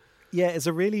 Yeah, it's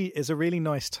a really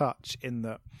nice touch in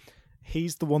that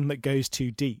he's the one that goes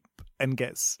too deep and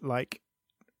gets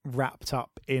wrapped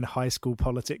up in high school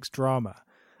politics drama.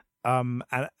 And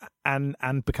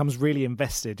becomes really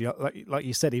invested. Like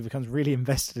you said, he becomes really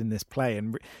invested in this play,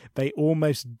 and they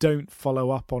almost don't follow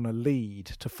up on a lead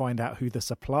to find out who the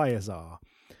suppliers are,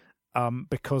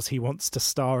 because he wants to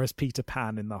star as Peter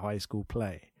Pan in the high school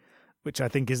play, which I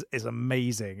think is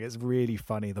amazing. It's really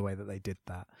funny the way that they did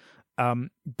that.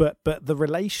 But the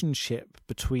relationship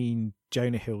between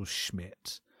Jonah Hill's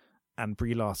Schmidt and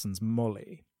Brie Larson's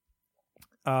Molly,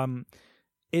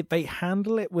 they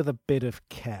handle it with a bit of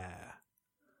care,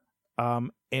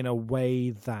 in a way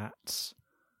that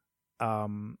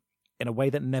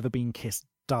Never Been Kissed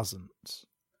doesn't.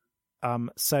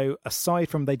 So aside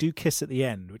from, they do kiss at the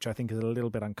end, which I think is a little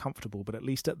bit uncomfortable, but at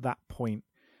least at that point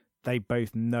they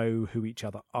both know who each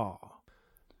other are.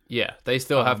 Yeah, they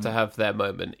still have to have their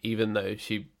moment, even though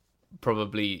she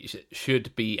probably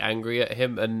should be angry at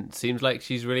him and seems like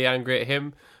she's really angry at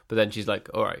him, but then she's like,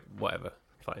 all right, whatever,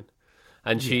 fine.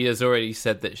 And she has already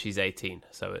said that she's 18,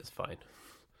 so it's fine.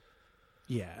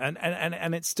 Yeah,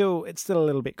 and it's still a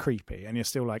little bit creepy, and you're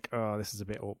still like, oh, this is a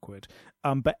bit awkward.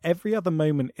 But every other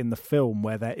moment in the film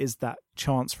where there is that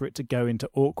chance for it to go into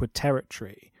awkward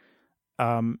territory,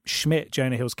 Schmidt,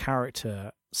 Jonah Hill's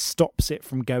character, stops it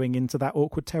from going into that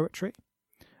awkward territory.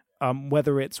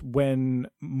 Whether it's when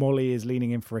Molly is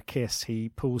leaning in for a kiss, he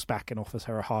pulls back and offers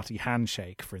her a hearty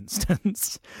handshake, for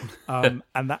instance. And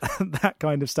that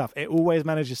kind of stuff. It always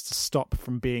manages to stop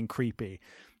from being creepy,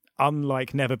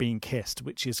 unlike Never Been Kissed,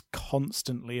 which is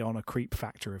constantly on a creep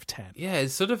factor of 10. Yeah,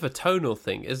 it's sort of a tonal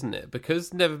thing, isn't it?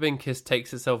 Because Never Been Kissed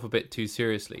takes itself a bit too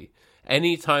seriously.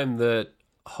 Anytime the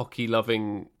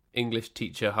hockey-loving English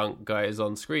teacher hunk guy is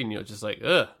on screen, you're just like,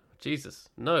 ugh, Jesus,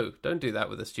 no, don't do that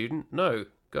with a student, no.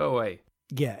 Go away.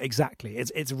 Yeah, exactly.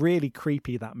 It's really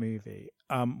creepy, that movie.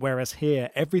 Whereas here,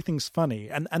 everything's funny,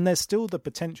 and there's still the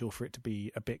potential for it to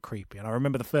be a bit creepy. And I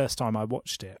remember the first time I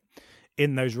watched it,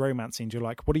 in those romance scenes, you're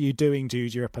like, what are you doing,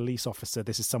 dude? You're a police officer.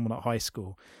 This is someone at high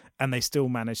school. And they still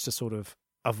manage to sort of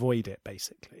avoid it,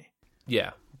 basically.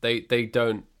 Yeah, they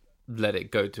don't let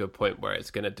it go to a point where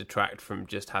it's going to detract from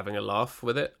just having a laugh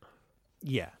with it.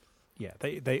 Yeah.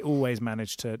 They always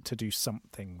manage to do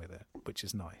something with it, which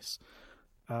is nice.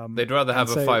 They'd rather have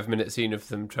a 5-minute scene of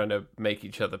them trying to make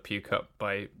each other puke up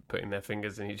by putting their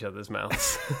fingers in each other's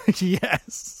mouths.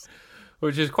 Yes.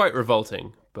 Which is quite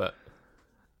revolting, but...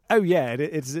 Oh yeah,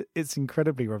 it's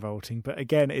incredibly revolting. But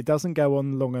again, it doesn't go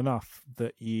on long enough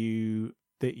that you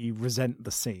resent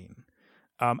the scene.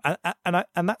 And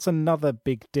that's another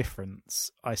big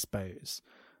difference, I suppose.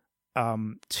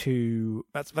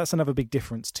 That's another big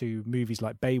difference to movies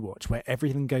like Baywatch, where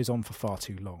everything goes on for far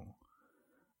too long.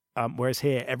 Whereas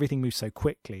here, everything moves so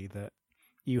quickly that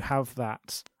you have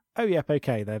that, oh, yep,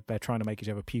 okay, they're trying to make each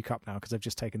other puke up now because they've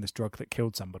just taken this drug that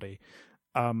killed somebody.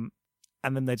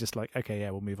 And then they're just like, okay,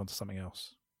 yeah, we'll move on to something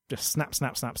else. Just snap,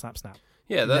 snap, snap, snap, snap.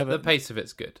 Yeah, the pace of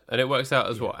it's good. And it works out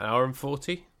as what, an hour and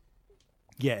 40?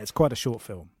 Yeah, it's quite a short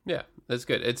film. Yeah, that's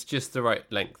good. It's just the right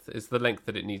length. It's the length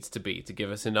that it needs to be to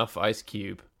give us enough Ice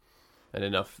Cube and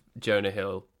enough Jonah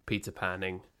Hill, Peter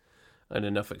Panning, and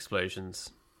enough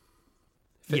explosions.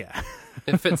 Yeah.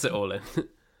 It fits it all in.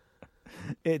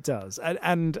 It does.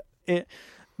 And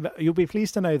you'll be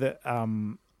pleased to know that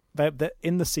that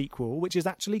in the sequel, which is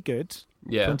actually good,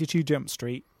 22 Jump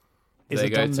Street is a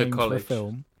dumb name for a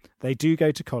film. They do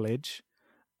go to college.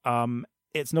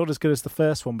 It's not as good as the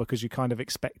first one because you kind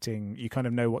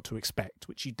of know what to expect,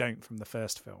 which you don't from the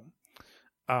first film.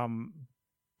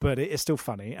 But it is still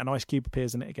funny, and Ice Cube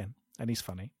appears in it again, and he's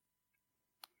funny.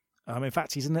 In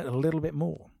fact, he's in it a little bit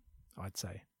more, I'd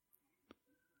say.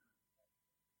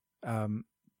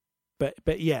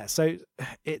 But yeah, so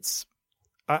it's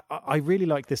I really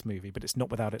like this movie, but it's not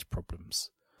without its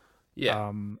problems.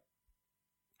 Yeah.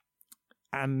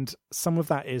 And some of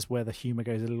that is where the humor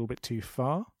goes a little bit too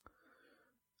far.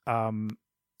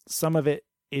 Some of it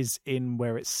is in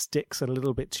where it sticks a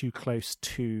little bit too close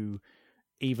to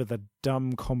either the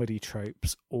dumb comedy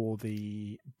tropes or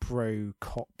the bro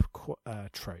cop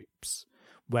tropes,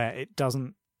 where it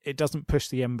doesn't push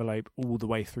the envelope all the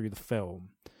way through the film.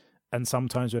 And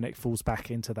sometimes when it falls back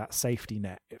into that safety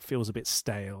net, it feels a bit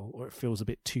stale or it feels a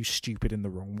bit too stupid in the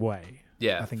wrong way.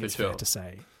 Yeah, I think it's fair to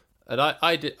say. And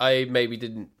I maybe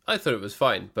didn't. I thought it was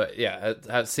fine, but yeah,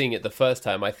 seeing it the first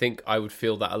time, I think I would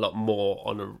feel that a lot more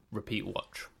on a repeat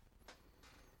watch.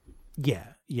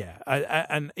 Yeah.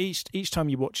 And each time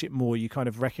you watch it more, you kind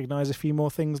of recognize a few more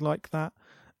things like that,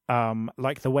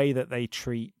 like the way that they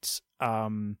treat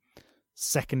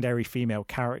secondary female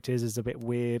characters is a bit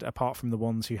weird. Apart from the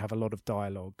ones who have a lot of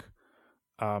dialogue.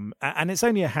 And it's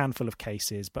only a handful of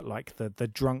cases, but like the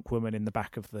drunk woman in the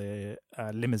back of the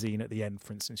limousine at the end,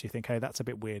 for instance, you think, hey, that's a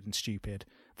bit weird and stupid.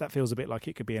 That feels a bit like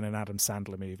it could be in an Adam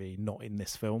Sandler movie, not in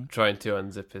this film. Trying to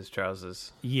unzip his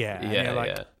trousers.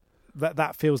 Yeah.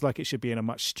 That feels like it should be in a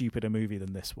much stupider movie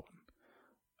than this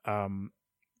one.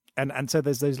 And so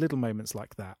there's those little moments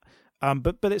like that.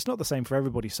 But it's not the same for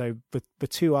everybody. So the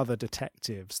two other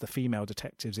detectives, the female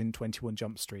detectives in 21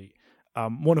 Jump Street,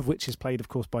 one of which is played, of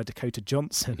course, by Dakota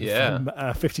Johnson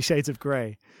from 50 Shades of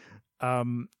Grey.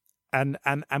 And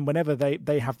whenever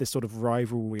they have this sort of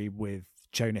rivalry with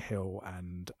Jonah Hill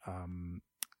and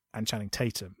Channing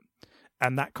Tatum,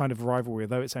 and that kind of rivalry,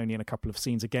 though it's only in a couple of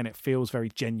scenes, again, it feels very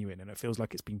genuine and it feels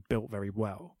like it's been built very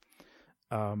well.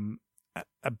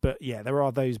 But yeah, there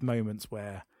are those moments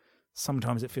where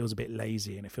sometimes it feels a bit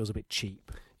lazy and it feels a bit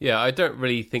cheap. Yeah, I don't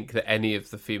really think that any of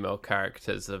the female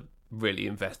characters are really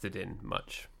invested in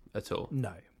much at all.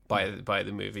 No. By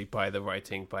the movie, by the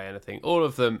writing, by anything. All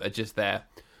of them are just there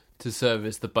to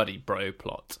service the buddy bro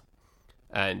plot.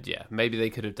 And yeah, maybe they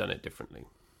could have done it differently.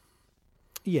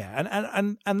 Yeah,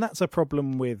 and that's a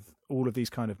problem with all of these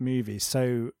kind of movies.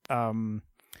 So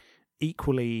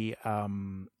equally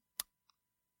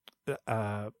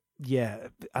yeah,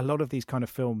 a lot of these kind of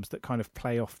films that kind of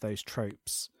play off those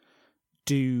tropes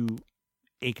do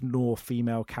ignore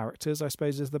female characters, I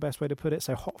suppose is the best way to put it.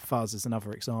 So Hot Fuzz is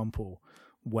another example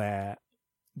where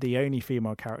the only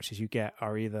female characters you get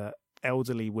are either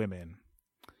elderly women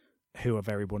who are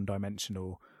very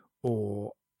one-dimensional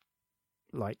or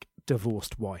like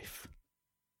divorced wife.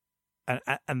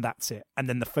 And that's it. And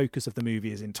then the focus of the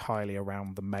movie is entirely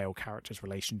around the male character's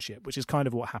relationship, which is kind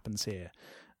of what happens here.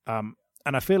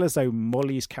 And I feel as though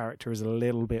Molly's character is a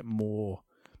little bit more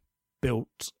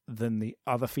built than the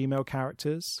other female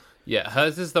characters. Yeah,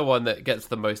 hers is the one that gets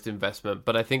the most investment,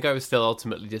 but I think I was still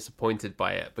ultimately disappointed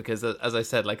by it because, as I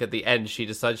said, like at the end, she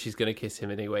decides she's going to kiss him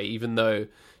anyway, even though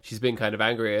she's been kind of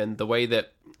angry. And the way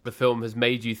that the film has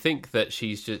made you think that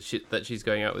she's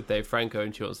going out with Dave Franco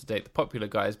and she wants to date the popular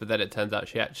guys, but then it turns out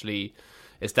she actually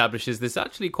establishes this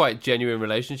actually quite genuine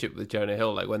relationship with Jonah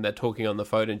Hill. Like when they're talking on the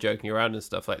phone and joking around and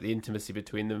stuff, like the intimacy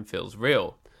between them feels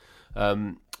real.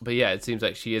 But yeah, it seems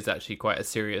like she is actually quite a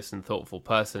serious and thoughtful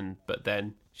person, but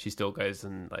then she still goes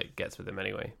and like gets with him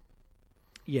anyway.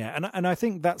 Yeah, and I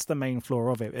think that's the main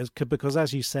flaw of it, is because,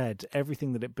 as you said,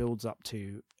 everything that it builds up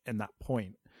to in that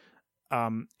point,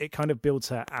 it kind of builds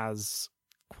her as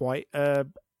quite quite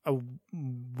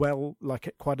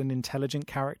an intelligent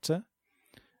character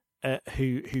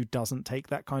who doesn't take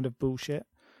that kind of bullshit.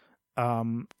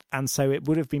 And so it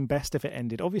would have been best if it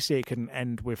ended. Obviously, it couldn't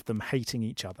end with them hating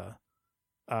each other,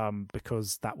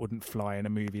 because that wouldn't fly in a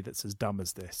movie that's as dumb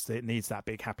as this. It needs that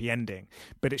big happy ending,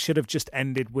 but it should have just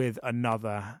ended with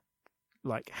another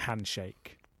like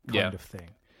handshake kind of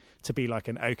thing, to be like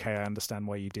okay, I understand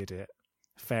why you did it.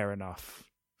 Fair enough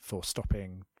for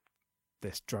stopping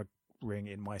this drug ring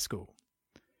in my school.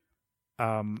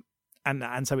 And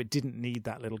so it didn't need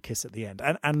that little kiss at the end,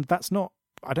 and that's not.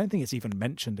 I don't think it's even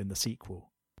mentioned in the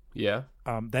sequel. Yeah.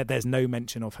 There's no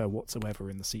mention of her whatsoever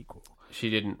in the sequel. She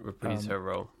didn't reprise her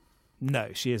role. No,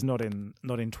 she is not in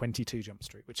 22 Jump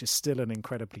Street, which is still an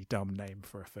incredibly dumb name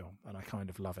for a film, and I kind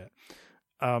of love it.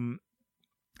 And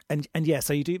yeah,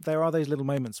 so there are those little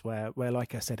moments where,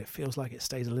 like I said, it feels like it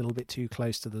stays a little bit too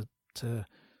close to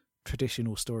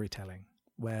traditional storytelling,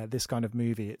 where this kind of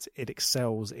movie it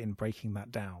excels in breaking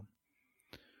that down.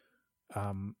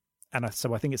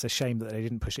 So I think it's a shame that they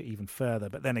didn't push it even further.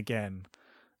 But then again,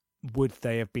 would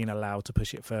they have been allowed to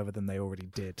push it further than they already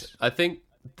did? I think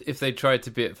if they tried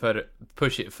to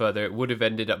push it further, it would have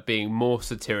ended up being more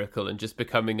satirical and just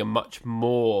becoming a much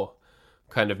more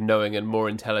kind of knowing and more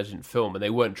intelligent film. And they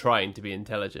weren't trying to be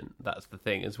intelligent. That's the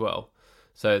thing as well.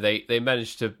 So they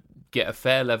managed to get a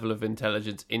fair level of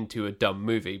intelligence into a dumb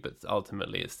movie, but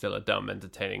ultimately it's still a dumb,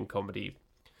 entertaining comedy,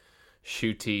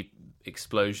 shooty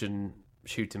explosion,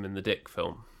 shoot him in the dick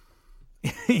film.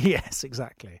 Yes,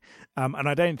 exactly. And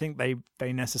I don't think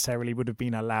they necessarily would have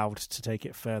been allowed to take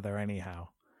it further anyhow.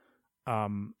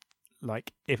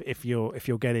 Like if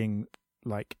you're getting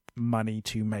like money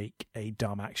to make a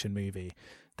dumb action movie,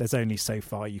 there's only so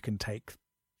far you can take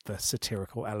the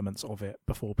satirical elements of it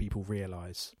before people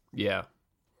realise. Yeah,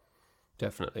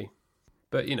 definitely.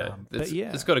 But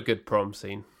it's got a good prom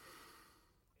scene.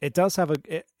 It does have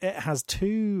it has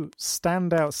two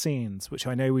standout scenes, which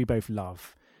I know we both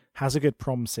love. Has a good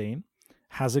prom scene,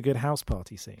 has a good house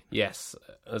party scene. Yes,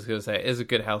 I was going to say it is a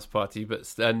good house party, but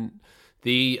then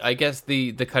I guess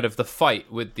the kind of the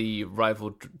fight with the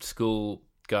rival school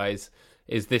guys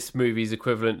is this movie's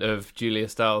equivalent of Julia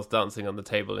Stiles dancing on the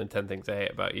table in 10 Things I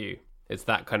Hate About You. It's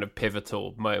that kind of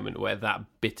pivotal moment where that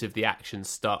bit of the action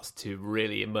starts to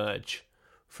really emerge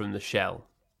from the shell.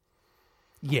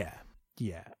 Yeah.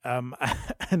 Yeah,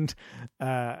 and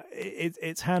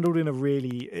it's handled in a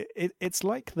really... It's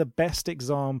like the best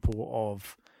example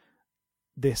of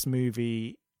this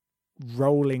movie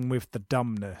rolling with the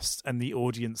dumbness and the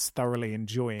audience thoroughly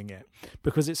enjoying it,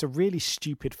 because it's a really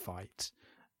stupid fight.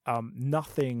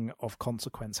 Nothing of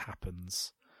consequence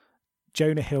happens.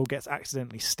 Jonah Hill gets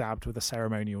accidentally stabbed with a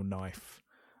ceremonial knife,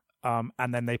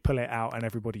 and then they pull it out and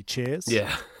everybody cheers.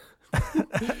 Yeah.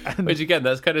 Which again,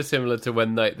 that's kind of similar to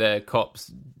when like they're cops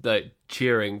like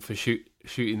cheering for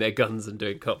shooting their guns and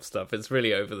doing cop stuff. It's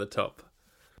really over the top.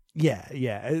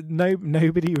 Yeah.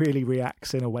 Nobody really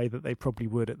reacts in a way that they probably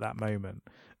would at that moment.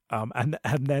 And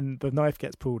then the knife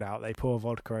gets pulled out. They pour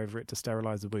vodka over it to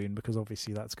sterilize the wound, because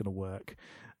obviously that's going to work.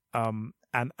 And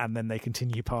then they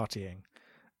continue partying,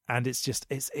 and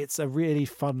it's a really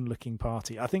fun looking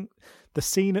party. I think the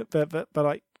scene at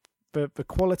the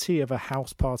quality of a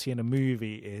house party in a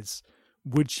movie is,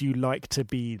 would you like to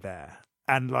be there?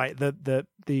 And like the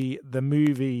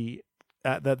movie,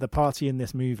 the party in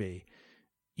this movie,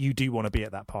 you do want to be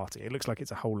at that party. It looks like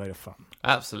it's a whole load of fun.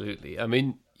 Absolutely. I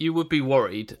mean, you would be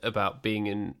worried about being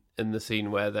in the scene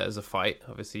where there's a fight.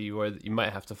 Obviously, you worry that you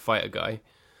might have to fight a guy.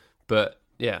 But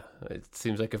yeah, it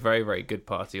seems like a very, very good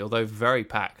party, although very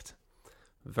packed,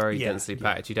 very densely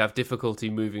packed. You'd have difficulty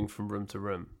moving from room to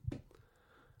room.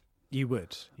 You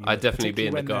would. I'd definitely be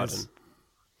in the garden.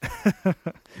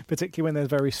 Particularly when there's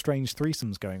very strange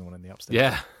threesomes going on in the upstairs.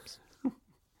 Yeah.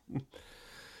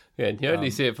 Yeah, and you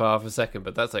only see it for half a second,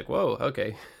 but that's like, whoa,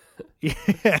 okay.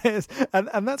 Yes,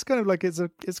 and that's kind of like it's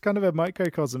kind of a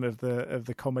microcosm of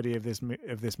the comedy of this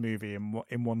movie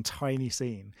in one tiny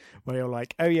scene where you're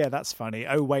like, oh yeah, that's funny.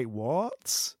 Oh wait,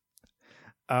 what?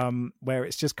 Where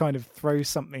it's just kind of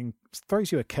throws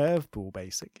you a curveball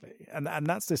basically, and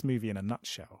that's this movie in a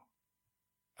nutshell.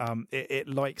 It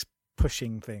likes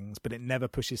pushing things, but it never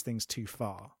pushes things too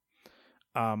far.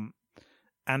 And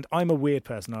And I'm a weird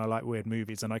person, and I like weird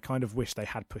movies, and I kind of wish they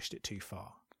had pushed it too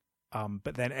far.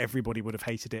 But then everybody would have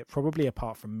hated it, probably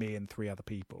apart from me and 3 other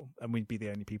people, and we'd be the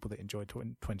only people that enjoyed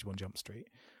 21 Jump Street.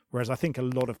 Whereas I think a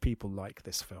lot of people like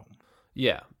this film.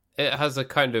 Yeah, it has a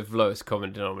kind of lowest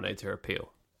common denominator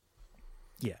appeal.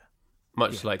 Yeah.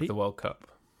 Much like the World Cup.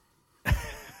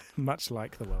 Much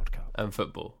like the World Cup. And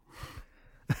football.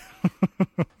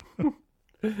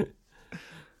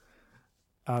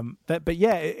 But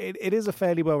yeah, it is a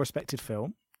fairly well-respected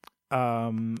film.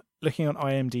 Looking on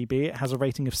IMDb, it has a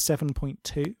rating of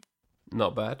 7.2.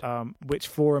 Not bad. Which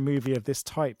for a movie of this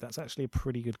type, that's actually a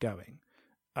pretty good going.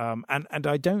 And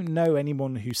I don't know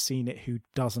anyone who's seen it who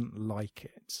doesn't like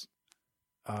it,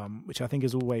 which I think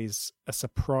is always a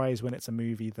surprise when it's a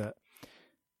movie that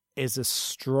is as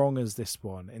strong as this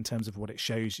one in terms of what it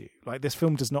shows you. Like, this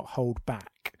film does not hold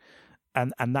back,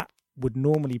 and that would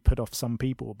normally put off some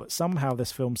people, but somehow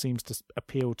this film seems to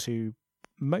appeal to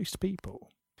most people.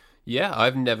 Yeah,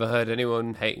 I've never heard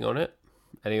anyone hating on it,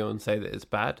 anyone say that it's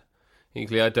bad.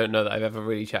 Equally, I don't know that I've ever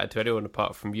really chatted to anyone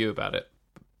apart from you about it.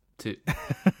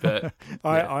 But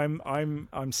yeah.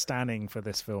 I'm standing for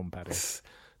this film, Paddy.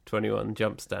 21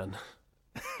 Jump Stan.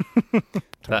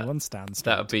 21 stands.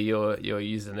 That would be your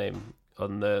username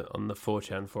on the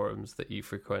 4chan forums that you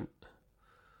frequent.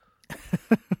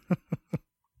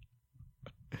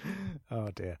 Oh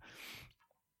dear.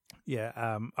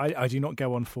 Yeah, I do not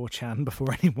go on 4chan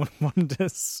before anyone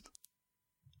wonders.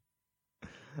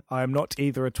 I am not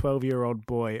either a 12-year-old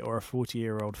boy or a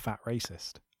 40-year-old fat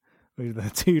racist. Those are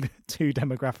the two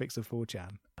demographics of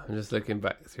 4chan. I'm just looking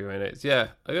back through my notes. Yeah,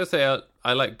 I gotta say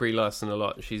I like Brie Larson a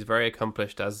lot. She's very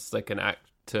accomplished as like an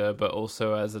actor, but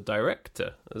also as a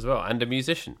director as well, and a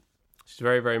musician. She's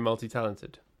very, very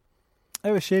multi-talented.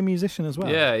 Oh, is she a musician as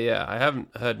well? Yeah. I haven't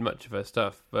heard much of her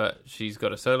stuff, but she's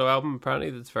got a solo album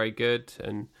apparently that's very good,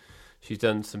 and she's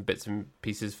done some bits and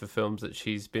pieces for films that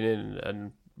she's been in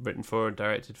and written for and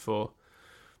directed for.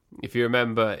 If you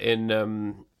remember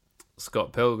in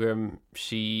Scott Pilgrim,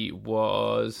 she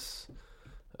was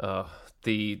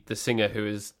the singer who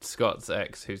is Scott's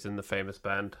ex, who's in the famous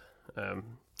band.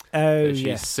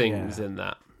 She sings in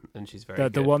that, and she's very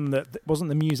good. The one that wasn't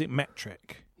the music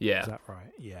metric. Yeah, is that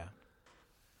right? Yeah.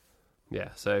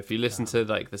 Yeah, so if you listen to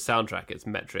like the soundtrack, it's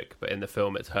metric, but in the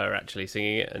film, it's her actually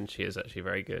singing it, and she is actually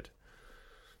very good.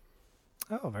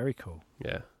 Oh, very cool.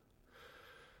 Yeah,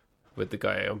 with the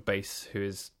guy on bass who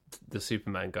is the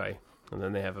Superman guy, and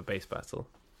then they have a bass battle.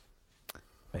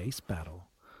 Bass battle.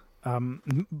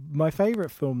 My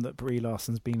favourite film that Brie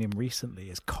Larson's been in recently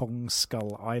is Kong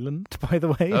Skull Island. By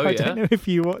the way, I don't know if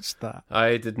you watched that.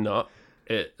 I did not.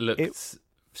 It looked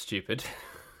stupid.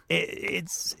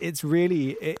 It's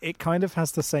really it kind of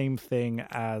has the same thing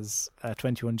as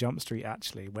 21 Jump Street,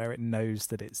 actually, where it knows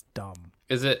that it's dumb.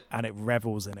 Is it? And it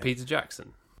revels in it. Peter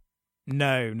Jackson?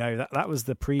 No, that was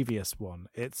the previous one.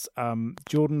 It's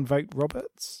Jordan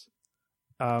Vogt-Roberts,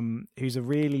 who's a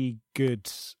really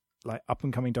good like up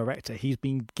and coming director. He's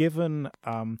been given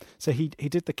so he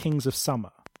did The Kings of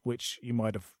Summer, which you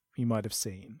might have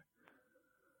seen.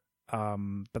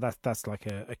 But that's like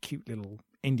a cute little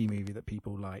indie movie that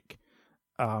people like.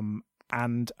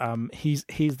 And he's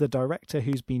the director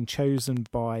who's been chosen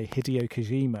by Hideo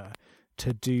Kojima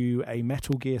to do a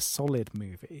Metal Gear Solid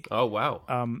movie. Oh, wow.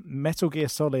 Metal Gear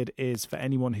Solid is, for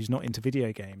anyone who's not into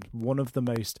video games, one of the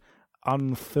most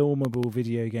unfilmable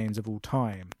video games of all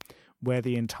time, where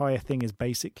the entire thing is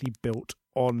basically built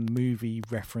on movie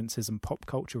references and pop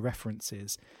culture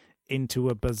references into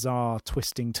a bizarre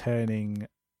twisting, turning,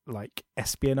 like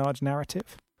espionage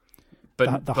narrative.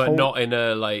 But not in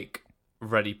a like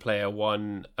Ready Player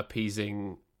One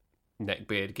appeasing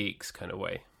neckbeard geeks kind of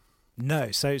way.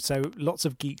 No, so lots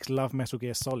of geeks love Metal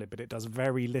Gear Solid, but it does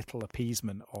very little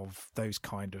appeasement of those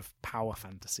kind of power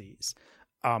fantasies.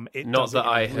 Not that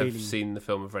I have seen the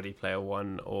film of Ready Player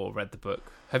One or read the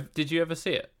book. Did you ever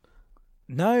see it?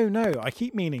 No, I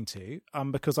keep meaning to,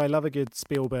 because I love a good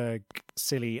Spielberg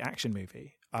silly action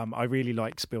movie. I really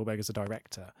like Spielberg as a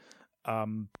director,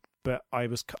 but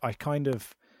I kind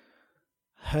of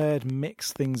heard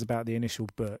mixed things about the initial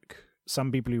book.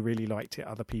 Some people who really liked it,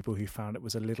 other people who found it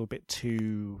was a little bit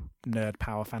too nerd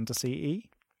power fantasy-y,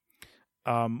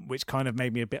 which kind of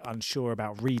made me a bit unsure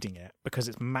about reading it, because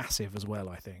it's massive as well,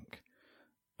 I think.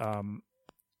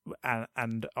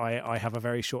 And I have a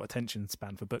very short attention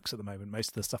span for books at the moment. Most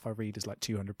of the stuff I read is like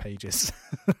 200 pages.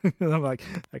 And I'm like,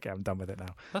 okay, I'm done with it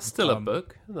now. That's still a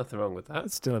book. There's nothing wrong with that.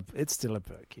 It's still a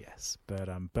book, yes. But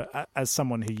as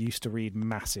someone who used to read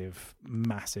massive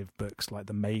books like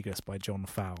The Magus by John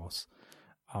Fowles,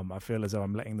 I feel as though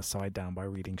I'm letting the side down by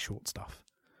reading short stuff.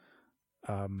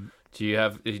 Do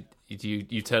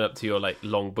you turn up to your like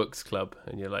long books club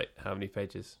and you're like, how many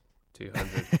pages?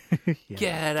 200.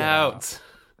 Get out.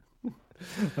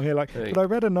 And you're like, but I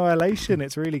read Annihilation.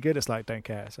 It's really good. It's like, don't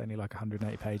care. It's only like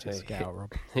 180 pages. Get out,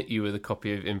 Rob. Hit you with a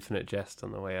copy of Infinite Jest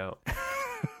on the way out.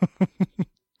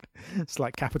 It's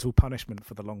like capital punishment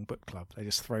for the long book club. They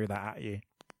just throw that at you.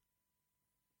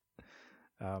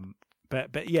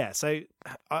 But yeah, so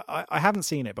I haven't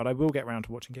seen it, but I will get around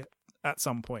to watching it at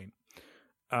some point.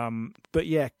 But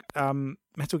yeah,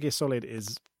 Metal Gear Solid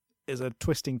is a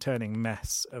twisting, turning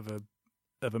mess of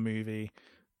a movie,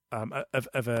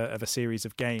 of a series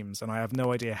of games, and I have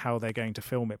no idea how they're going to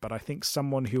film it. But I think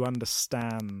someone who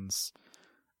understands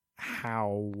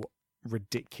how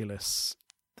ridiculous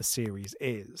the series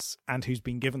is, and who's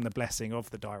been given the blessing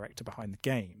of the director behind the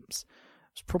games,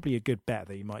 it's probably a good bet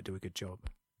that he might do a good job.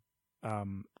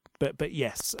 But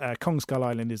yes, Kong Skull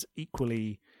Island is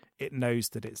equally. It knows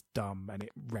that it's dumb and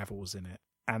it revels in it,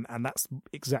 and that's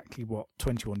exactly what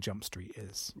 21 Jump Street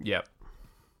is. Yep.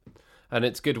 And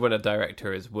it's good when a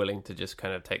director is willing to just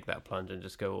kind of take that plunge and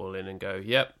just go all in and go,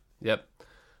 yep,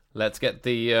 let's get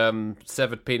the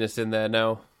severed penis in there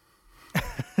now.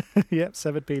 Yep,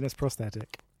 severed penis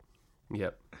prosthetic.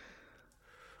 Yep.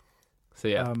 So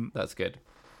yeah, that's good.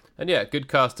 And yeah, good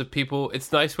cast of people.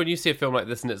 It's nice when you see a film like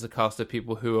this and it's a cast of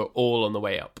people who are all on the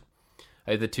way up.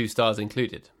 The 2 stars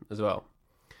included as well.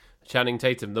 Channing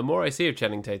Tatum. The more I see of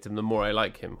Channing Tatum, the more I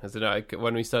like him. As you know,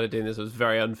 when we started doing this, I was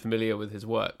very unfamiliar with his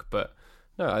work, but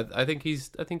no, I think he's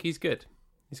good.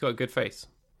 He's got a good face.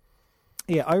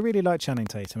 Yeah, I really like Channing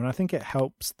Tatum, and I think it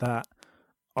helps that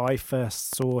I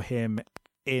first saw him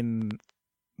in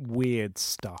weird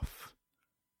stuff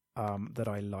that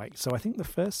I liked. So I think the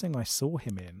first thing I saw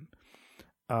him in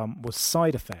was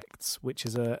Side Effects, which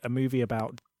is a movie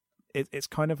about. It's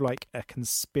kind of like a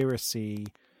conspiracy,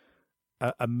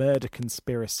 a murder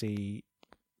conspiracy,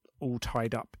 all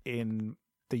tied up in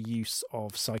the use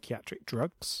of psychiatric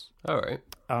drugs. All right.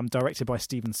 Directed by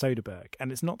Steven Soderbergh,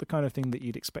 and it's not the kind of thing that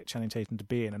you'd expect Channing Tatum to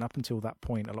be in. And up until that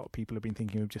point, a lot of people have been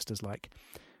thinking of just as like,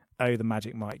 oh, the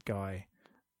Magic Mike guy.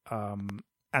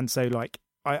 And so like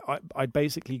I'd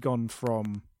basically gone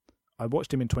from I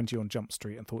watched him in 21 Jump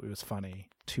Street and thought it was funny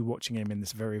to watching him in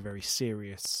this very, very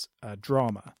serious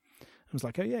drama. I was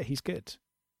like, oh yeah, he's good.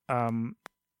 And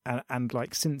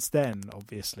like since then,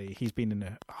 obviously, he's been in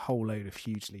a whole load of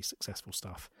hugely successful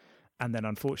stuff. And then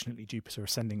unfortunately, Jupiter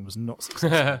Ascending was not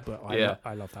successful, but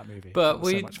I love that movie. But it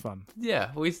was so much fun. Yeah,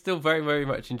 we still very, very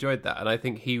much enjoyed that. And I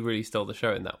think he really stole the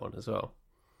show in that one as well.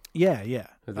 Yeah.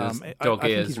 With his dog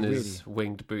ears and his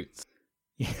winged boots.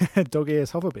 Yeah, dog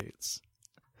ears, hover boots.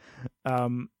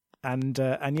 And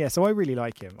yeah, so I really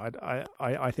like him.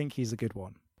 I think he's a good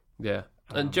one. Yeah.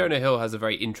 And Jonah Hill has a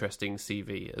very interesting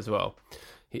CV as well.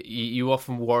 You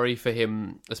often worry for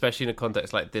him, especially in a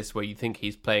context like this, where you think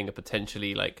he's playing a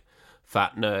potentially like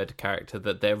fat nerd character,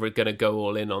 that they're going to go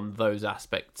all in on those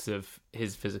aspects of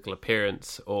his physical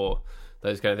appearance or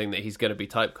those kind of thing, that he's going to be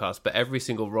typecast. But every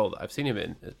single role that I've seen him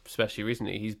in, especially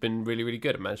recently, he's been really, really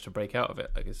good and managed to break out of it.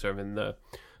 Like I saw him in the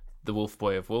Wolf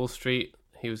Boy of Wall Street.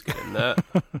 He was good in that.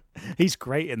 He's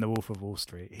great in The Wolf of Wall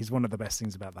Street. He's one of the best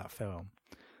things about that film.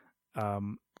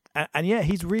 And yeah,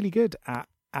 he's really good at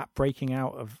breaking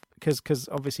out of, because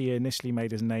obviously he initially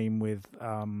made his name with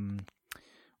that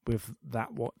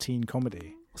teen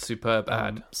comedy, Superb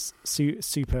Ad,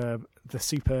 the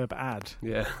Superb Ad.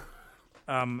 Yeah.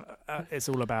 It's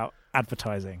all about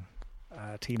advertising.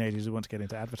 Teenagers who want to get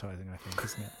into advertising, I think,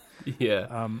 isn't it?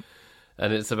 Yeah.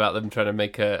 And it's about them trying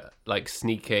to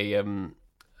sneak a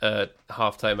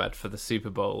halftime ad for the Super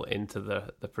Bowl into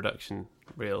the production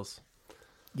reels.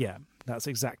 Yeah, that's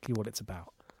exactly what it's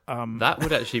about. That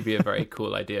would actually be a very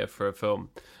cool idea for a film.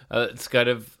 It's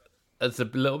a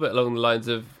little bit along the lines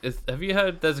of, have you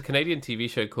heard, there's a Canadian TV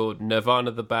show called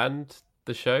Nirvana the Band,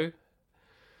 the show?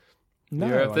 No,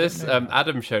 you heard of this?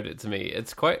 Adam showed it to me. I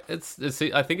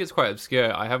think it's quite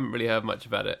obscure. I haven't really heard much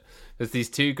about it. There's these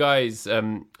 2 guys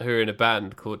who are in a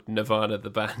band called Nirvana the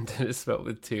Band, and it's spelled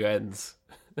with 2 N's.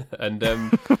 And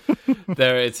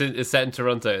it's set in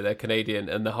Toronto. They're Canadian,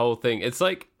 and the whole thing, it's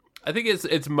like, I think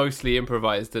it's mostly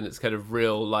improvised and it's kind of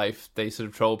real life. They sort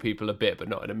of troll people a bit, but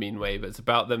not in a mean way. But it's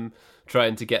about them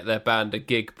trying to get their band a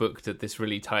gig booked at this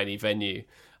really tiny venue,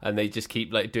 and they just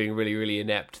keep like doing really, really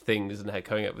inept things and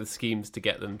coming up with schemes to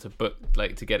get them to book,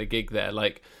 like to get a gig there,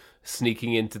 like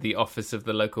sneaking into the office of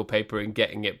the local paper and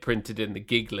getting it printed in the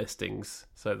gig listings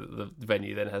so that the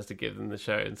venue then has to give them the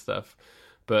show and stuff.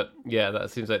 But yeah, that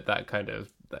seems like that kind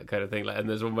of thing. Like, and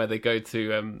there's one where they go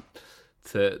to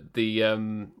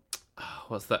the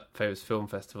what's that famous film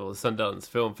festival, the Sundance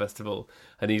Film Festival,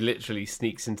 and he literally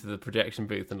sneaks into the projection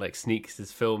booth and like sneaks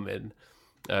his film in,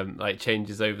 like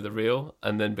changes over the reel,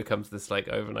 and then becomes this like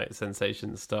overnight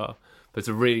sensation star. But it's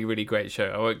a really, really great show.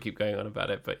 I won't keep going on about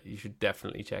it, but you should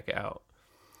definitely check it out.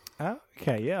 Oh,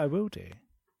 okay, yeah, I will do.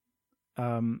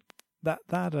 That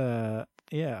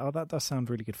does sound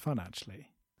really good fun, actually.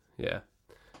 Yeah,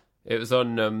 it was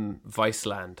on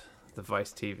Viceland, the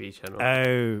Vice TV channel.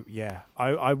 Oh, yeah,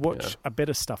 I watch a bit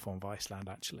of stuff on Viceland,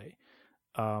 actually.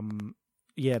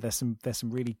 Yeah, there's some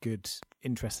really good,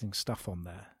 interesting stuff on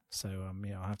there. So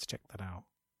I'll have to check that out.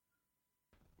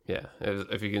 Yeah,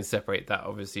 if you can separate that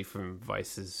obviously from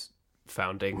Vice's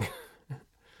founding.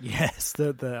 Yes,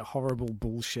 the horrible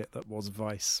bullshit that was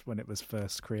Vice when it was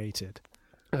first created.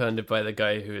 Founded by the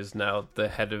guy who is now the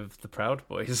head of the Proud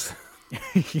Boys.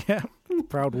 Yeah,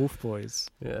 Proud Wolf Boys.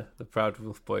 Yeah, the Proud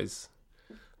Wolf Boys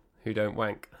who don't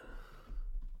wank.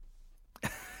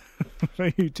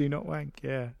 Who do not wank,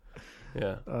 yeah.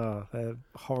 Yeah. Oh, they're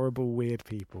horrible, weird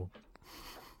people.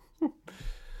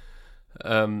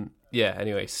 Yeah,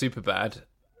 anyway, Superbad.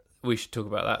 We should talk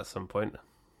about that at some point.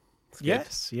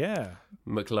 Yes, yeah.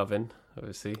 McLovin,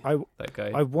 obviously. That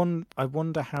guy. I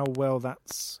wonder how well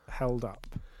that's held up.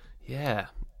 Yeah,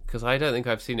 because I don't think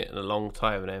I've seen it in a long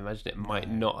time, and I imagine it might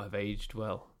not have aged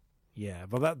well. Yeah,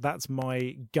 well, that's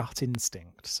my gut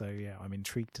instinct. So, yeah, I'm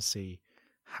intrigued to see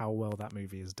how well that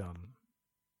movie is done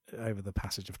over the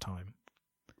passage of time.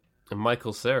 And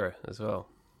Michael Cera as well.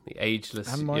 The ageless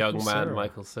young man,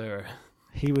 Michael Cera.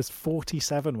 He was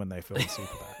 47 when they filmed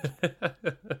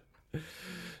Superbad.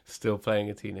 Still playing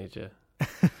a teenager.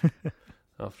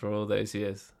 After all those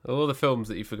years. All the films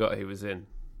that you forgot he was in.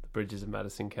 The Bridges of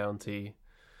Madison County,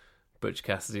 Butch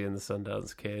Cassidy and the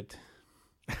Sundance Kid,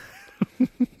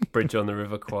 Bridge on the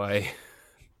River Kwai,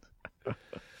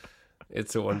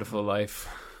 It's a Wonderful Life.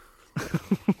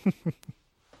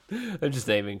 I'm just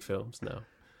naming films now.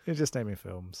 You're just naming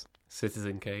films.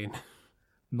 Citizen Kane.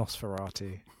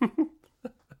 Nosferatu.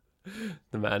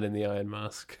 The Man in the Iron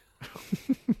Mask.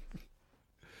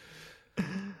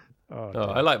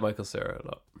 I like Michael Cera a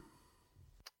lot.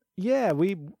 Yeah,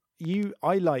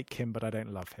 I like him, but I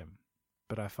don't love him.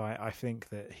 But I think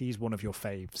that he's one of your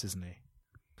faves, isn't he?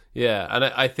 Yeah, and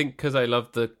I think because I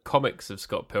love the comics of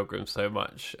Scott Pilgrim so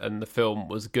much, and the film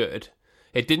was good.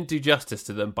 It didn't do justice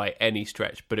to them by any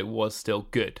stretch, but it was still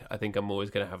good. I think I'm always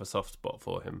going to have a soft spot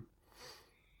for him.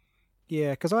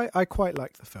 Yeah, because I quite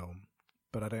like the film,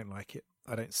 but I don't like it.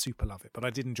 I don't super love it, but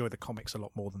I did enjoy the comics a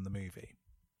lot more than the movie.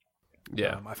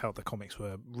 Yeah. I felt the comics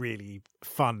were really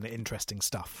fun, interesting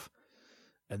stuff,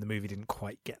 and the movie didn't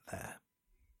quite get there.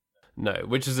 No,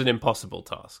 which is an impossible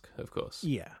task, of course.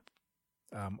 Yeah.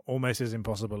 Almost as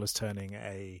impossible as turning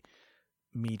a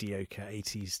mediocre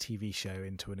 80s TV show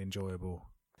into an enjoyable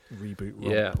reboot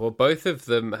role. Yeah, well, both of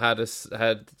them had a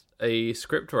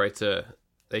scriptwriter.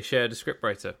 They shared a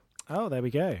scriptwriter. Oh, there we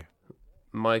go.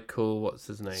 Michael, what's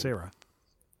his name? Cera.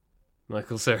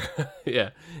 Michael Cera. Yeah,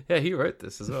 he wrote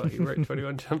this as well. He wrote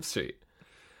 21 Jump Street.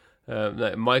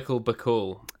 No, Michael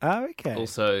Bacall. Oh, okay.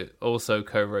 Also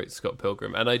co-wrote Scott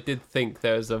Pilgrim, and I did think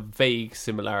there's a vague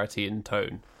similarity in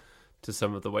tone to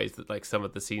some of the ways that like some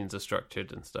of the scenes are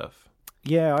structured and stuff.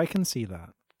 Yeah, I can see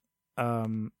that.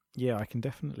 Yeah, I can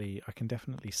definitely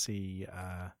see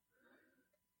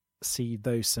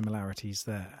those similarities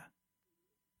there.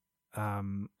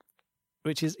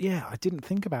 Which is, yeah, I didn't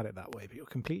think about it that way, but you're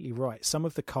completely right. Some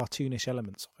of the cartoonish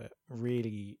elements of it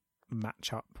really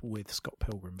match up with Scott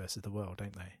Pilgrim versus the World,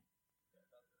 don't they?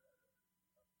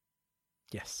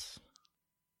 Yes.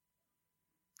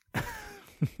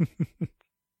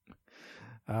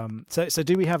 So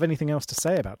do we have anything else to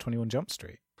say about 21 Jump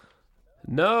Street?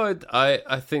 No,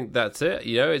 I think that's it.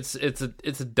 You know, it's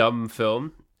a dumb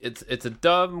film. It's a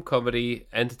dumb comedy,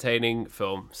 entertaining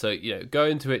film. So, you know, go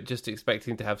into it just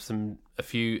expecting to have a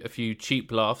few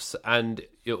cheap laughs, and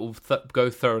it will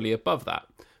go thoroughly above that.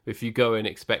 If you go in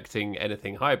expecting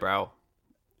anything highbrow,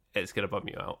 it's going to bum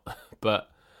you out.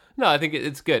 But no, I think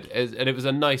it's good, and it was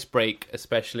a nice break.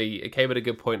 Especially, it came at a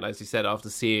good point, as you said, after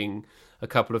seeing a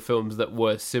couple of films that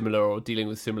were similar or dealing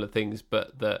with similar things,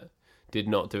 but that did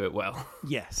not do it well.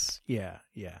 Yes, yeah.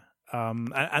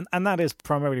 And that is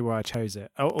primarily why I chose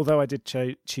it. Although I did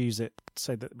choose it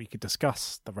so that we could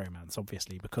discuss the romance,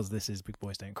 obviously, because this is Big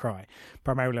Boys Don't Cry.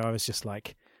 Primarily, I was just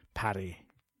like, Paddy,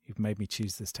 you've made me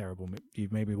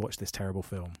you've made me watch this terrible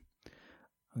film.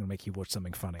 I'm going to make you watch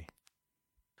something funny.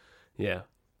 Yeah.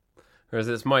 Whereas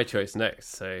it's my choice next,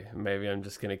 so maybe I'm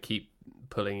just going to keep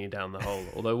pulling you down the hole.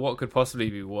 Although what could possibly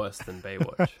be worse than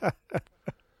Baywatch?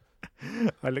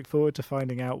 I look forward to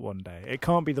finding out one day. It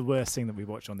can't be the worst thing that we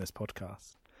watch on this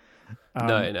podcast.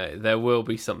 No, there will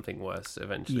be something worse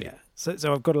eventually. Yeah.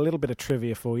 So I've got a little bit of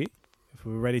trivia for you, if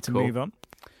we're ready to move on.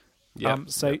 Yeah.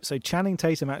 So Channing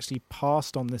Tatum actually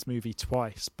passed on this movie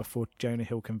twice before Jonah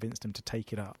Hill convinced him to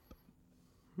take it up.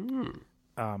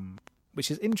 Which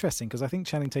is interesting because I think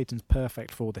Channing Tatum's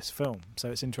perfect for this film.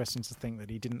 So it's interesting to think that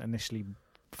he didn't initially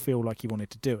feel like he wanted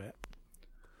to do it.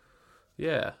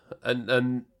 Yeah,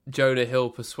 and Jonah Hill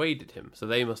persuaded him, so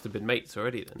they must have been mates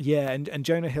already then. Yeah, and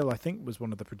Jonah Hill, I think, was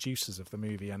one of the producers of the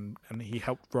movie, and he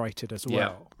helped write it as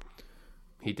well.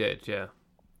 He did, yeah.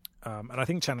 And I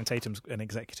think Channing Tatum's an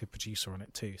executive producer on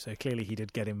it too, so clearly he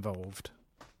did get involved.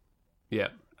 Yeah.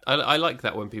 I like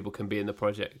that when people can be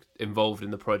involved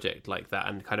in the project like that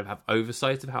and kind of have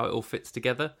oversight of how it all fits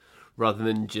together rather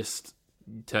than just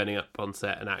turning up on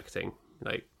set and acting.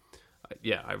 Like,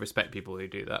 yeah, I respect people who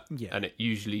do that. Yeah. And it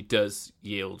usually does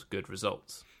yield good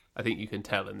results. I think you can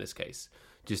tell in this case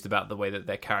just about the way that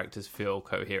their characters feel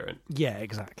coherent. Yeah,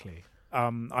 exactly.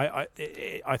 I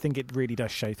think it really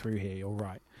does show through here. You're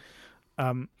right.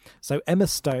 So Emma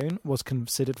Stone was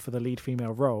considered for the lead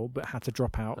female role, but had to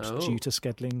drop out due to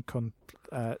scheduling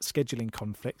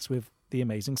conflicts with The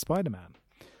Amazing Spider-Man.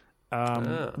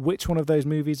 Which one of those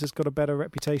movies has got a better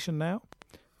reputation now?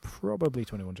 Probably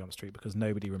 21 Jump Street, because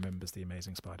nobody remembers The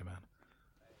Amazing Spider-Man.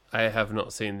 I have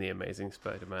not seen The Amazing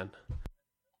Spider-Man.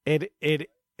 It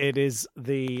is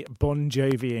the Bon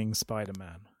Jovi-ing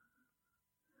Spider-Man.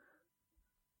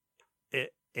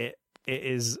 It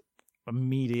is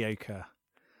mediocre,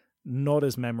 not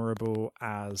as memorable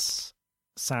as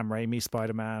Sam Raimi's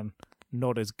Spider-Man,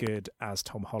 not as good as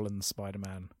Tom Holland's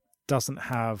Spider-Man. Doesn't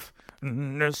have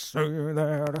 "Let's say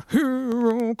that a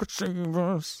hero could save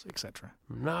us," etc.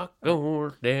 Not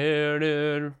going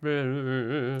down.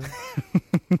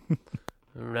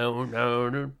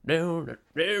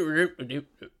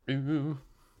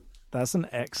 That's an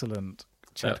excellent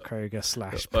Chad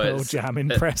Kroeger / Pearl Jam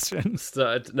impression.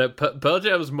 Pearl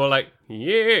Jam was more like,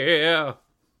 yeah,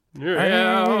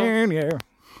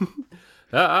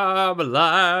 I'm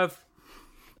alive.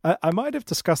 I might have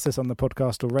discussed this on the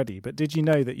podcast already, but did you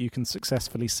know that you can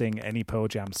successfully sing any Pearl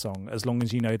Jam song as long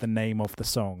as you know the name of the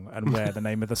song and where the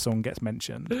name of the song gets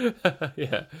mentioned?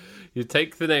 Yeah. You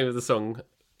take the name of the song,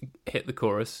 hit the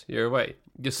chorus, you're away.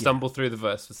 Just stumble through the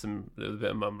verse with a bit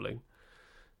of mumbling.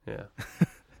 Yeah.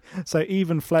 So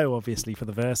even flow, obviously, for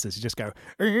the verses, you just go,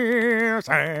 and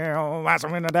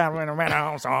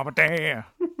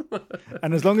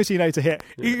as long as you know to hit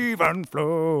even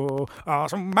flow,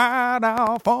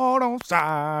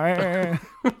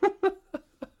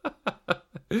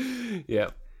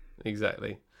 yeah,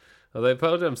 exactly. Although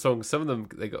Pearl Jam songs, some of them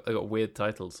they got weird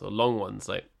titles or long ones,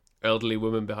 like "Elderly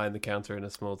Woman Behind the Counter in a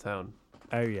Small Town."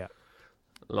 Oh yeah,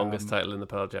 longest title in the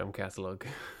Pearl Jam catalogue.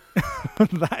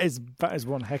 that is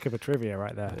one heck of a trivia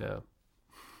right there. Yeah,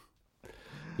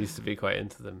 used to be quite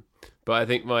into them, but I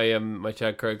think my my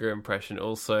Chad Kroeger impression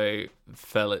also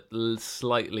fell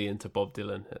slightly into Bob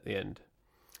Dylan at the end.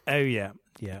 Oh yeah.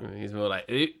 He's more like.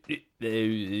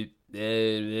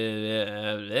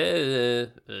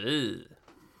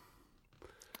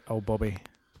 Oh, Bobby.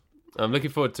 I'm looking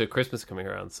forward to Christmas coming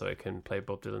around so I can play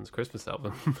Bob Dylan's Christmas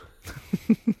album.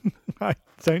 I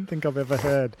don't think I've ever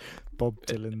heard Bob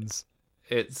Dylan's.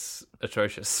 It's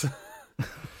atrocious.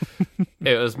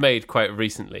 It was made quite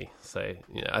recently, so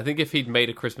I think if he'd made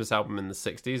a Christmas album in the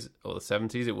 60s or the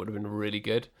 70s, it would have been really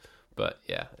good. But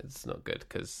yeah, it's not good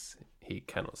because he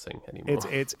cannot sing anymore.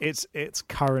 It's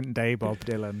current day Bob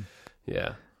Dylan.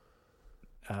 Yeah.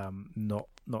 Not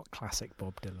classic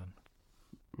Bob Dylan.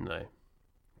 No,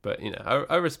 but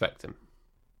I respect him.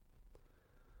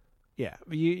 Yeah,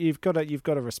 you've got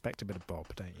to respect a bit of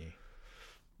Bob, don't you?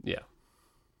 Yeah.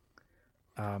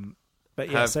 But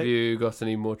yeah, have you got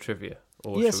any more trivia,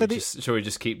 or shall we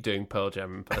just keep doing Pearl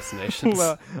Jam impersonations?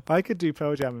 Well, I could do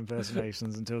Pearl Jam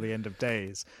impersonations until the end of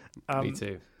days. Me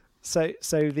too. So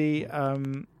the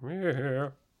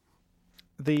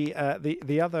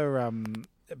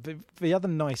other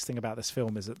nice thing about this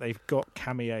film is that they've got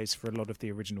cameos for a lot of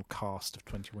the original cast of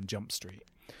 21 Jump Street.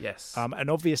 Yes. And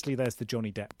obviously there's the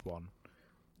Johnny Depp one.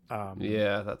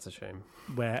 Yeah, that's a shame.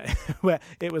 Where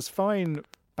it was fine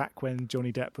back when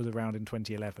Johnny Depp was around in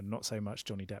 2011, not so much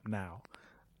Johnny Depp now.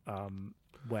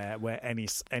 Where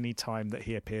any time that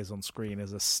he appears on screen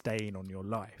is a stain on your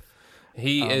life.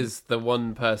 He is the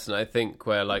one person I think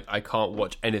where I can't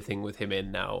watch anything with him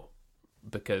in now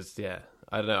because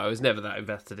I don't know, I was never that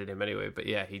invested in him anyway, but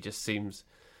yeah, he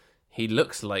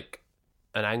looks like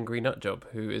an angry nutjob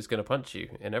who is going to punch you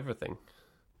in everything.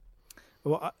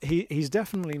 Well, he's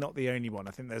definitely not the only one.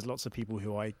 I think there's lots of people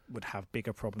who I would have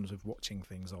bigger problems with watching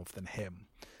things of than him.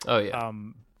 Oh yeah.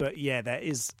 But yeah,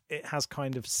 it has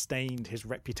kind of stained his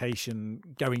reputation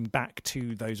going back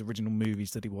to those original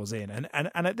movies that he was in. And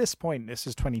at this point, this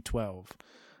is 2012.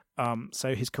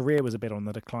 So his career was a bit on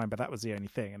the decline, but that was the only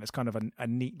thing. And it's kind of a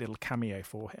neat little cameo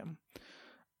for him.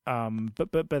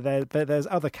 But there's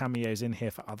other cameos in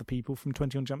here for other people from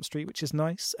 21 Jump Street, which is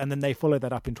nice. And then they follow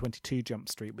that up in 22 Jump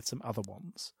Street with some other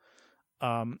ones.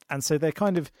 And so they're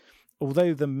kind of,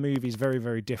 although the movie's very,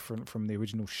 very different from the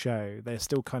original show, they're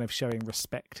still kind of showing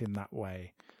respect in that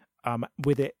way.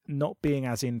 With it not being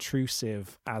as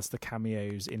intrusive as the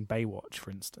cameos in Baywatch,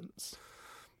 for instance.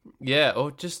 Yeah,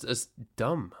 or just as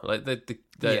dumb. Like the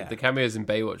cameos in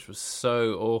Baywatch was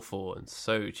so awful and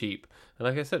so cheap. And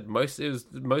like I said, it was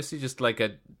mostly just like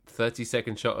a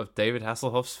 30-second shot of David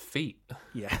Hasselhoff's feet.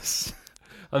 Yes.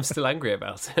 I'm still angry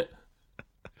about it.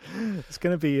 It's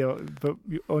going to be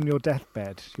on your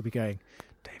deathbed. You'll be going,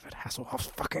 David Hasselhoff's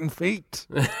fucking feet.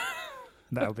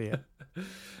 That'll be it.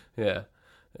 Yeah.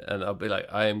 And I'll be like,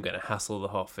 I am going to hassle the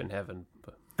Hoff in heaven.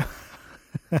 But...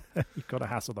 You've got to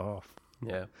hassle the Hoff.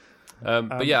 Yeah.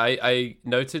 But yeah, I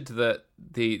noted that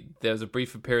there was a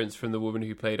brief appearance from the woman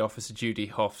who played Officer Judy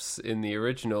Hoffs in the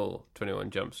original 21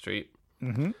 Jump Street,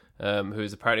 who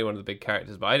is apparently one of the big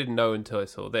characters. But I didn't know until I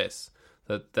saw this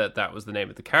that was the name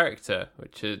of the character,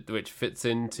 which fits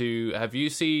into. Have you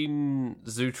seen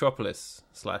Zootropolis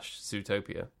 /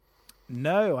 Zootopia?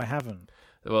 No, I haven't.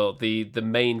 Well, the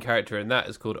main character in that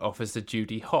is called Officer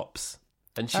Judy Hopps,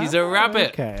 and she's a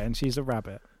rabbit. Okay, and she's a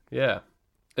rabbit. Yeah.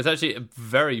 It's actually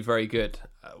very, very good.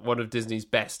 One of Disney's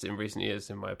best in recent years,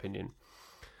 in my opinion.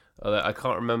 Although I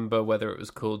can't remember whether it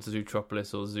was called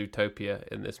Zootropolis or Zootopia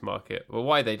in this market. Well,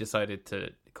 why they decided to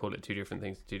call it two different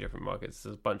things in two different markets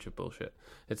is a bunch of bullshit.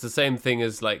 It's the same thing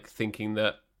as like thinking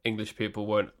that English people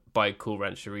won't buy Cool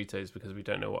Ranch Doritos because we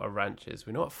don't know what a ranch is.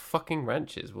 We know what fucking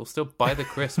ranch is. We'll still buy the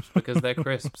crisps because they're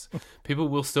crisps. People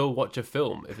will still watch a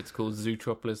film if it's called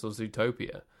Zootropolis or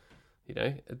Zootopia. You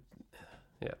know?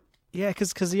 Yeah. Yeah,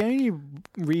 because the only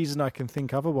reason I can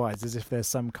think otherwise is if there's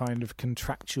some kind of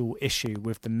contractual issue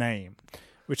with the name,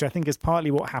 which I think is partly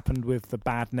what happened with the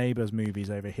Bad Neighbours movies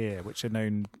over here, which are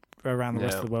known around the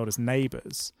rest of the world as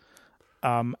Neighbours.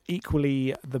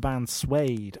 Equally, the band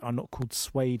Suede are not called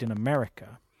Suede in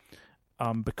America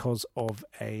because of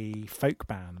a folk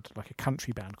band, like a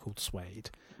country band called Suede.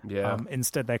 Yeah.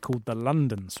 Instead, they're called the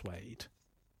London Suede.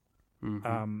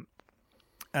 Mm-hmm.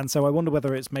 And so I wonder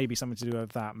whether it's maybe something to do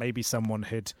with that. Maybe someone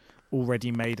had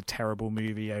already made a terrible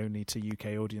movie only to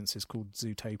UK audiences called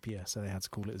Zootopia, so they had to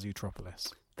call it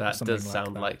Zootropolis. That does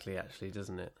sound likely, actually,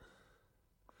 doesn't it?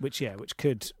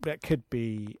 That could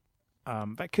be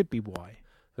why.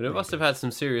 But it must have had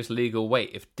some serious legal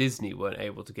weight if Disney weren't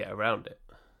able to get around it.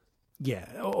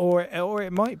 Yeah, or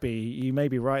it might be. You may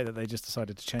be right that they just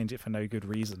decided to change it for no good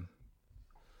reason.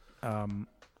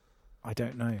 I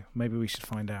don't know. Maybe we should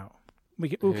find out. We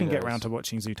can get around to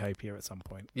watching Zootopia at some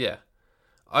point. Yeah.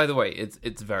 Either way,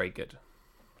 it's very good.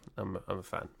 I'm a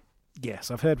fan.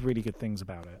 Yes, I've heard really good things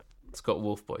about it. It's got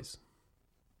Wolf Boys.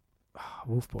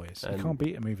 Wolf Boys. You can't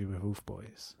beat a movie with Wolf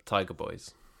Boys. Tiger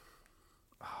Boys.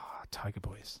 Tiger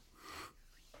Boys.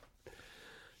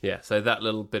 Yeah, so that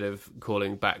little bit of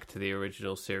calling back to the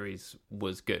original series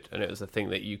was good, and it was a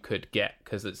thing that you could get,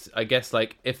 because it's, I guess,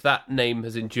 like, if that name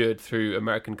has endured through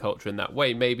American culture in that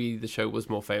way, maybe the show was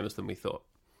more famous than we thought,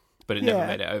 but it never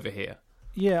made it over here.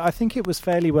 Yeah, I think it was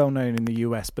fairly well known in the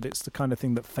US, but it's the kind of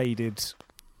thing that faded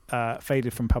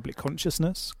from public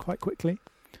consciousness quite quickly.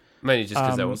 Mainly just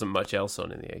because there wasn't much else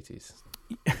on in the 80s.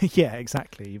 Yeah,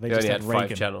 exactly. They just only had Reagan.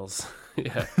 5 channels.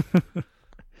 Yeah.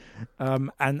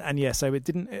 And yeah, so it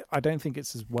didn't. I don't think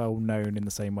it's as well known in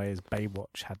the same way as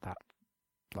Baywatch had that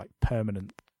like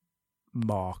permanent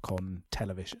mark on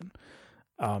television.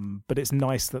 But it's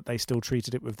nice that they still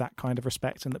treated it with that kind of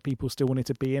respect and that people still wanted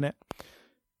to be in it.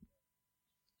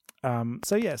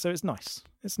 So it's nice.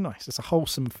 It's nice. It's a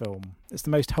wholesome film. It's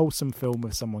the most wholesome film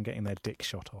of someone getting their dick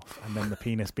shot off and then the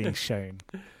penis being shown.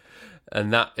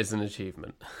 And that is an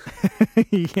achievement.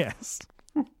 Yes.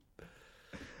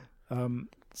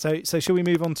 So shall we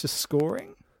move on to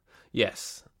scoring?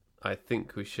 Yes, I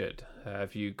think we should.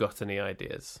 Have you got any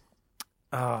ideas?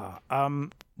 Well,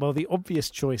 the obvious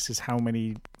choice is how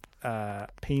many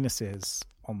penises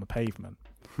on the pavement.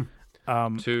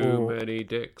 Too many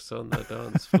dicks on the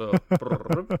dance floor.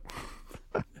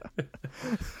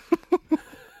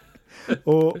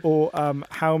 or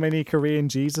how many Korean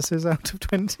Jesuses out of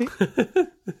 20?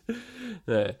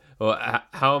 No. Or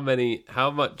how many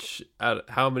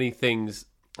things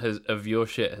of your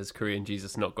shit has Korean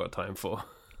Jesus not got time for?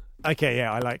 Okay,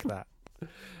 yeah, I like that.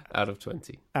 Out of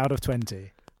 20. Out of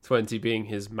 20. 20 being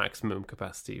his maximum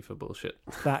capacity for bullshit.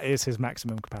 That is his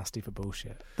maximum capacity for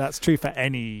bullshit. That's true for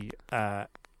any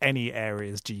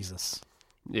areas, Jesus.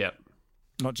 Yeah.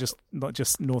 Not just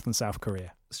North and South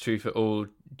Korea. It's true for all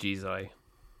Jizai.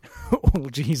 All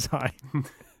Jizai.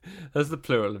 That's the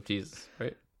plural of Jesus,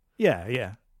 right?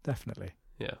 Yeah, definitely.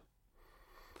 Yeah.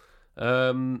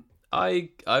 I'm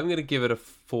going to give it a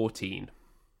 14,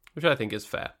 which I think is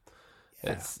fair.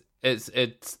 Yeah.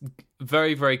 It's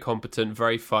very, very competent,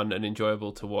 very fun and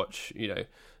enjoyable to watch.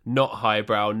 Not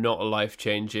highbrow, not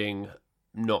life-changing,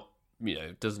 not,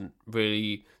 doesn't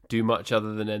really do much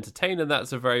other than entertain, and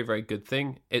that's a very, very good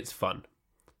thing. It's fun.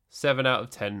 7 out of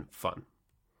 10, fun.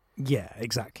 Yeah,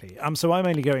 exactly. So I'm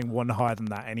only going one higher than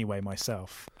that anyway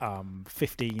myself.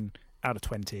 15 out of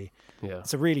 20. Yeah.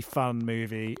 It's a really fun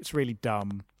movie. It's really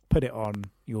dumb. Put it on,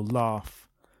 you'll laugh.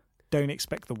 Don't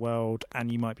expect the world, and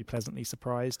you might be pleasantly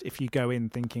surprised. If you go in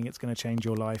thinking it's going to change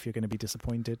your life, you're going to be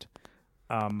disappointed.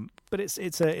 But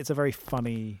it's a very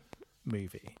funny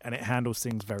movie, and it handles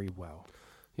things very well.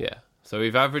 Yeah. So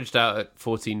we've averaged out at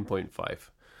 14.5,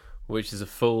 which is a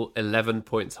full 11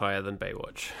 points higher than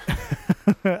Baywatch.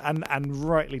 and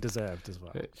rightly deserved as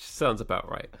well. Which sounds about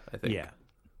right, I think.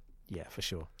 Yeah, for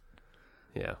sure.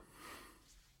 Yeah.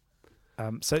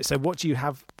 So what do you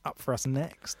have up for us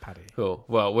next, Paddy? Cool.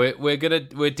 Well,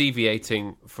 we're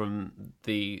deviating from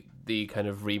the kind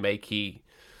of remakey,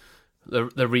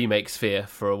 the remake sphere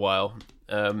for a while.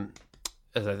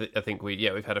 As I think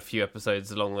we've had a few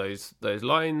episodes along those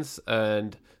lines,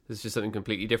 and there's just something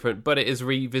completely different. But it is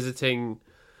revisiting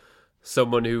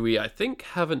someone who we, I think,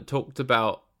 haven't talked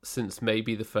about since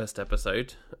maybe the first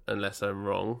episode, unless I'm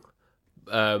wrong.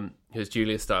 Who's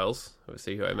Julia Stiles,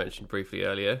 obviously, who I mentioned briefly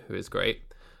earlier, who is great.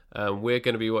 We're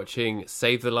going to be watching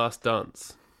Save the Last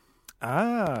Dance.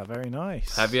 Ah, very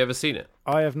nice. Have you ever seen it?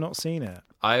 I have not seen it.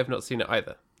 I have not seen it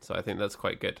either, so I think that's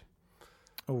quite good.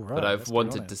 Oh, right. But I've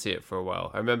wanted to see it for a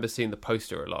while. I remember seeing the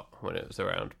poster a lot when it was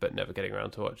around, but never getting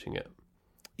around to watching it.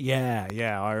 Yeah,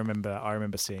 I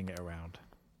remember seeing it around.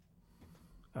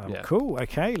 Yeah. Cool.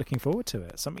 Okay, looking forward to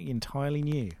it. Something entirely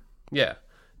new. Yeah,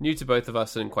 new to both of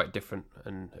us and quite different,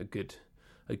 and a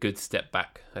good step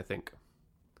back, I think.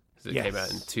 Because it came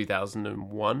out in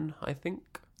 2001, I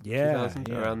think. Yeah, 2000,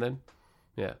 around then.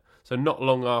 Yeah, so not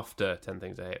long after 10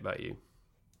 Things I Hate About You.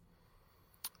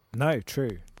 No,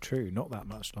 true. Not that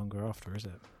much longer after, is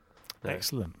it? No.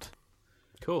 Excellent.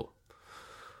 Cool.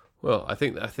 Well, I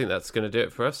think that's going to do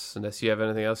it for us. Unless you have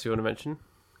anything else you want to mention.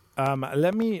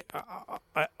 Let me.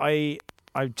 I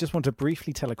just want to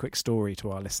briefly tell a quick story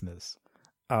to our listeners.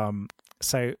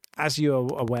 So, as you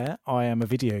are aware, I am a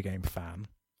video game fan.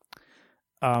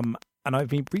 And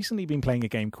I've recently been playing a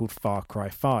game called Far Cry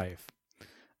 5.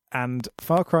 And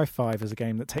Far Cry 5 is a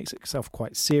game that takes itself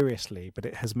quite seriously, but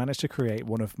it has managed to create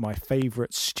one of my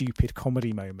favourite stupid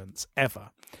comedy moments ever.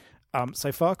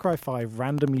 So Far Cry 5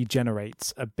 randomly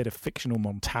generates a bit of fictional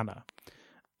Montana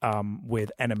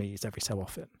with enemies every so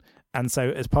often. And so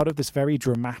as part of this very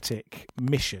dramatic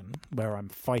mission where I'm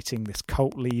fighting this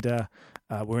cult leader,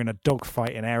 we're in a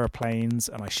dogfight in aeroplanes,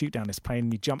 and I shoot down this plane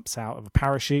and he jumps out of a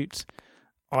parachute.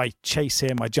 I chase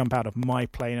him, I jump out of my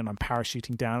plane and I'm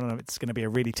parachuting down, and it's going to be a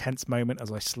really tense moment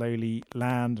as I slowly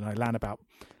land, and I land about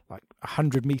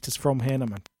 100 meters from him,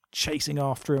 and I'm chasing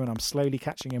after him and I'm slowly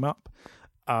catching him up.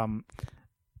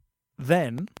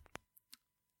 Then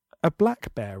a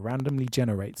black bear randomly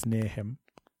generates near him,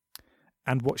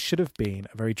 and what should have been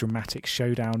a very dramatic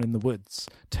showdown in the woods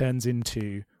turns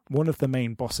into one of the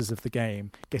main bosses of the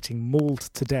game getting mauled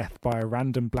to death by a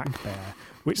random black bear,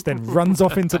 which then runs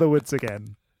off into the woods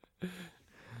again.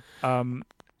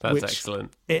 That's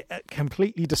excellent. It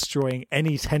completely destroying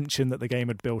any tension that the game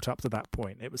had built up to that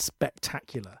point. It was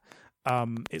spectacular.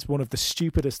 It's one of the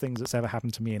stupidest things that's ever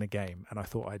happened to me in a game, and I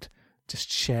thought I'd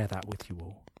just share that with you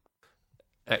all.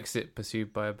 Exit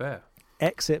pursued by a bear.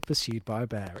 Exit pursued by a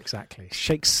bear, exactly.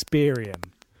 Shakespearean.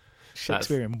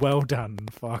 Well done,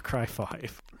 Far Cry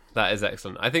 5. That is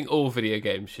excellent. I think all video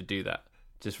games should do that.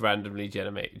 Just randomly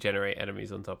generate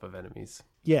enemies on top of enemies.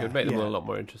 Yeah, it would make them a lot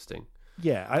more interesting.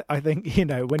 Yeah, I think,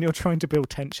 when you're trying to build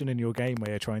tension in your game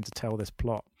where you're trying to tell this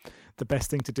plot, the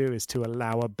best thing to do is to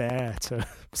allow a bear to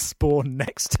spawn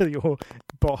next to your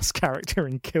boss character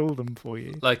and kill them for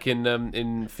you. Like in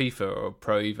FIFA or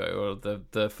Pro Evo or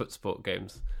the foot sport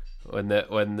games, when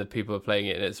the people are playing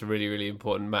it and it's a really, really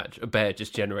important match, a bear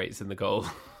just generates in the goal.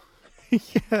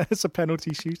 Yeah, it's a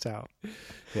penalty shootout.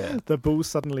 Yeah, the ball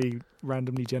suddenly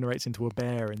randomly generates into a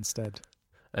bear instead.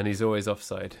 And he's always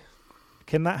offside.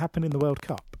 Can that happen in the World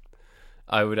Cup?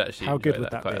 I would actually How enjoy good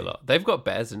would that quite be? a lot. They've got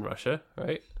bears in Russia,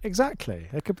 right? Exactly.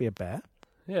 There could be a bear.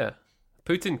 Yeah.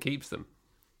 Putin keeps them.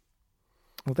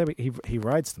 Well, he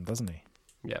rides them, doesn't he?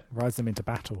 Yeah. Rides them into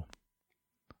battle.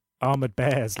 Armored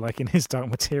bears, like in his Dark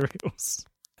Materials.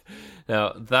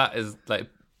 Now, that is like...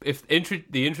 If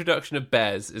the introduction of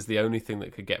bears is the only thing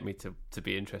that could get me to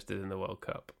be interested in the World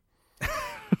Cup.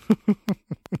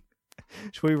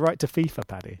 Shall we write to FIFA,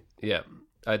 Paddy? Yeah.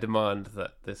 I demand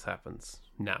that this happens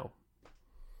now.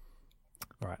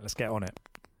 Right, let's get on it.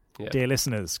 Yeah. Dear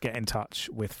listeners, get in touch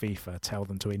with FIFA. Tell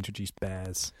them to introduce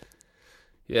bears.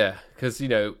 Yeah, because, you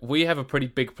know, we have a pretty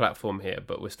big platform here,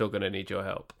 but we're still going to need your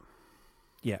help.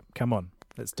 Yeah, come on.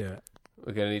 Let's do it.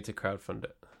 We're going to need to crowdfund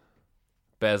it.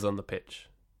 Bears on the Pitch.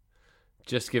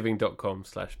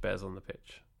 JustGiving.com/bears on the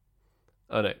pitch.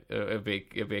 Oh no, it'd be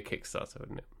a Kickstarter,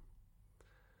 wouldn't it?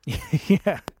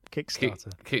 Yeah,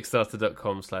 Kickstarter.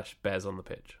 Kickstarter.com/bears on the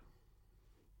pitch.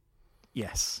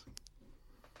 Yes.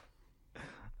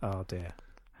 Oh dear.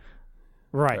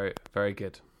 Right. Very, very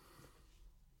good.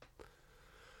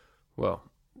 Well,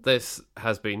 this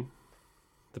has been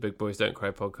the Big Boys Don't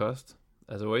Cry podcast.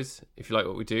 As always, if you like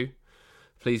what we do,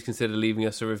 please consider leaving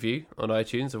us a review on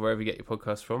iTunes or wherever you get your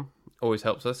podcasts from. Always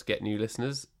helps us get new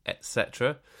listeners,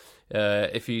 etc.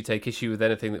 If you take issue with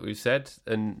anything that we've said,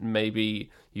 and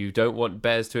maybe you don't want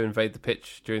bears to invade the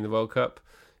pitch during the World Cup,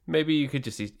 maybe you could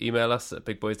just email us at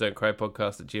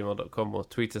bigboysdon'tcrypodcast@gmail.com or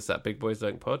tweet us at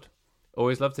bigboysdon'tpod.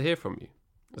 Always love to hear from you,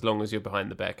 as long as you're behind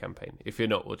the bear campaign. If you're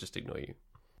not, we'll just ignore you.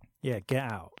 Yeah,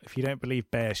 get out. If you don't believe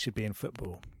bears should be in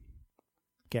football,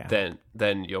 get out.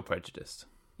 Then you're prejudiced.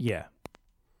 Yeah.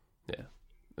 Yeah.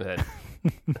 Then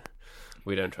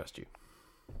we don't trust you.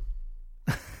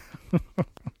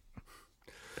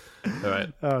 All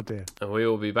right. Oh dear. And we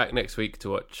will be back next week to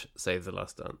watch Save the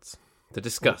Last Dance. To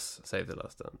discuss Save the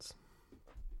Last Dance.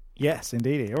 Yes,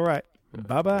 indeedy. All right.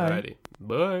 Bye-bye.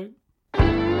 Alrighty.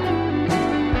 Bye.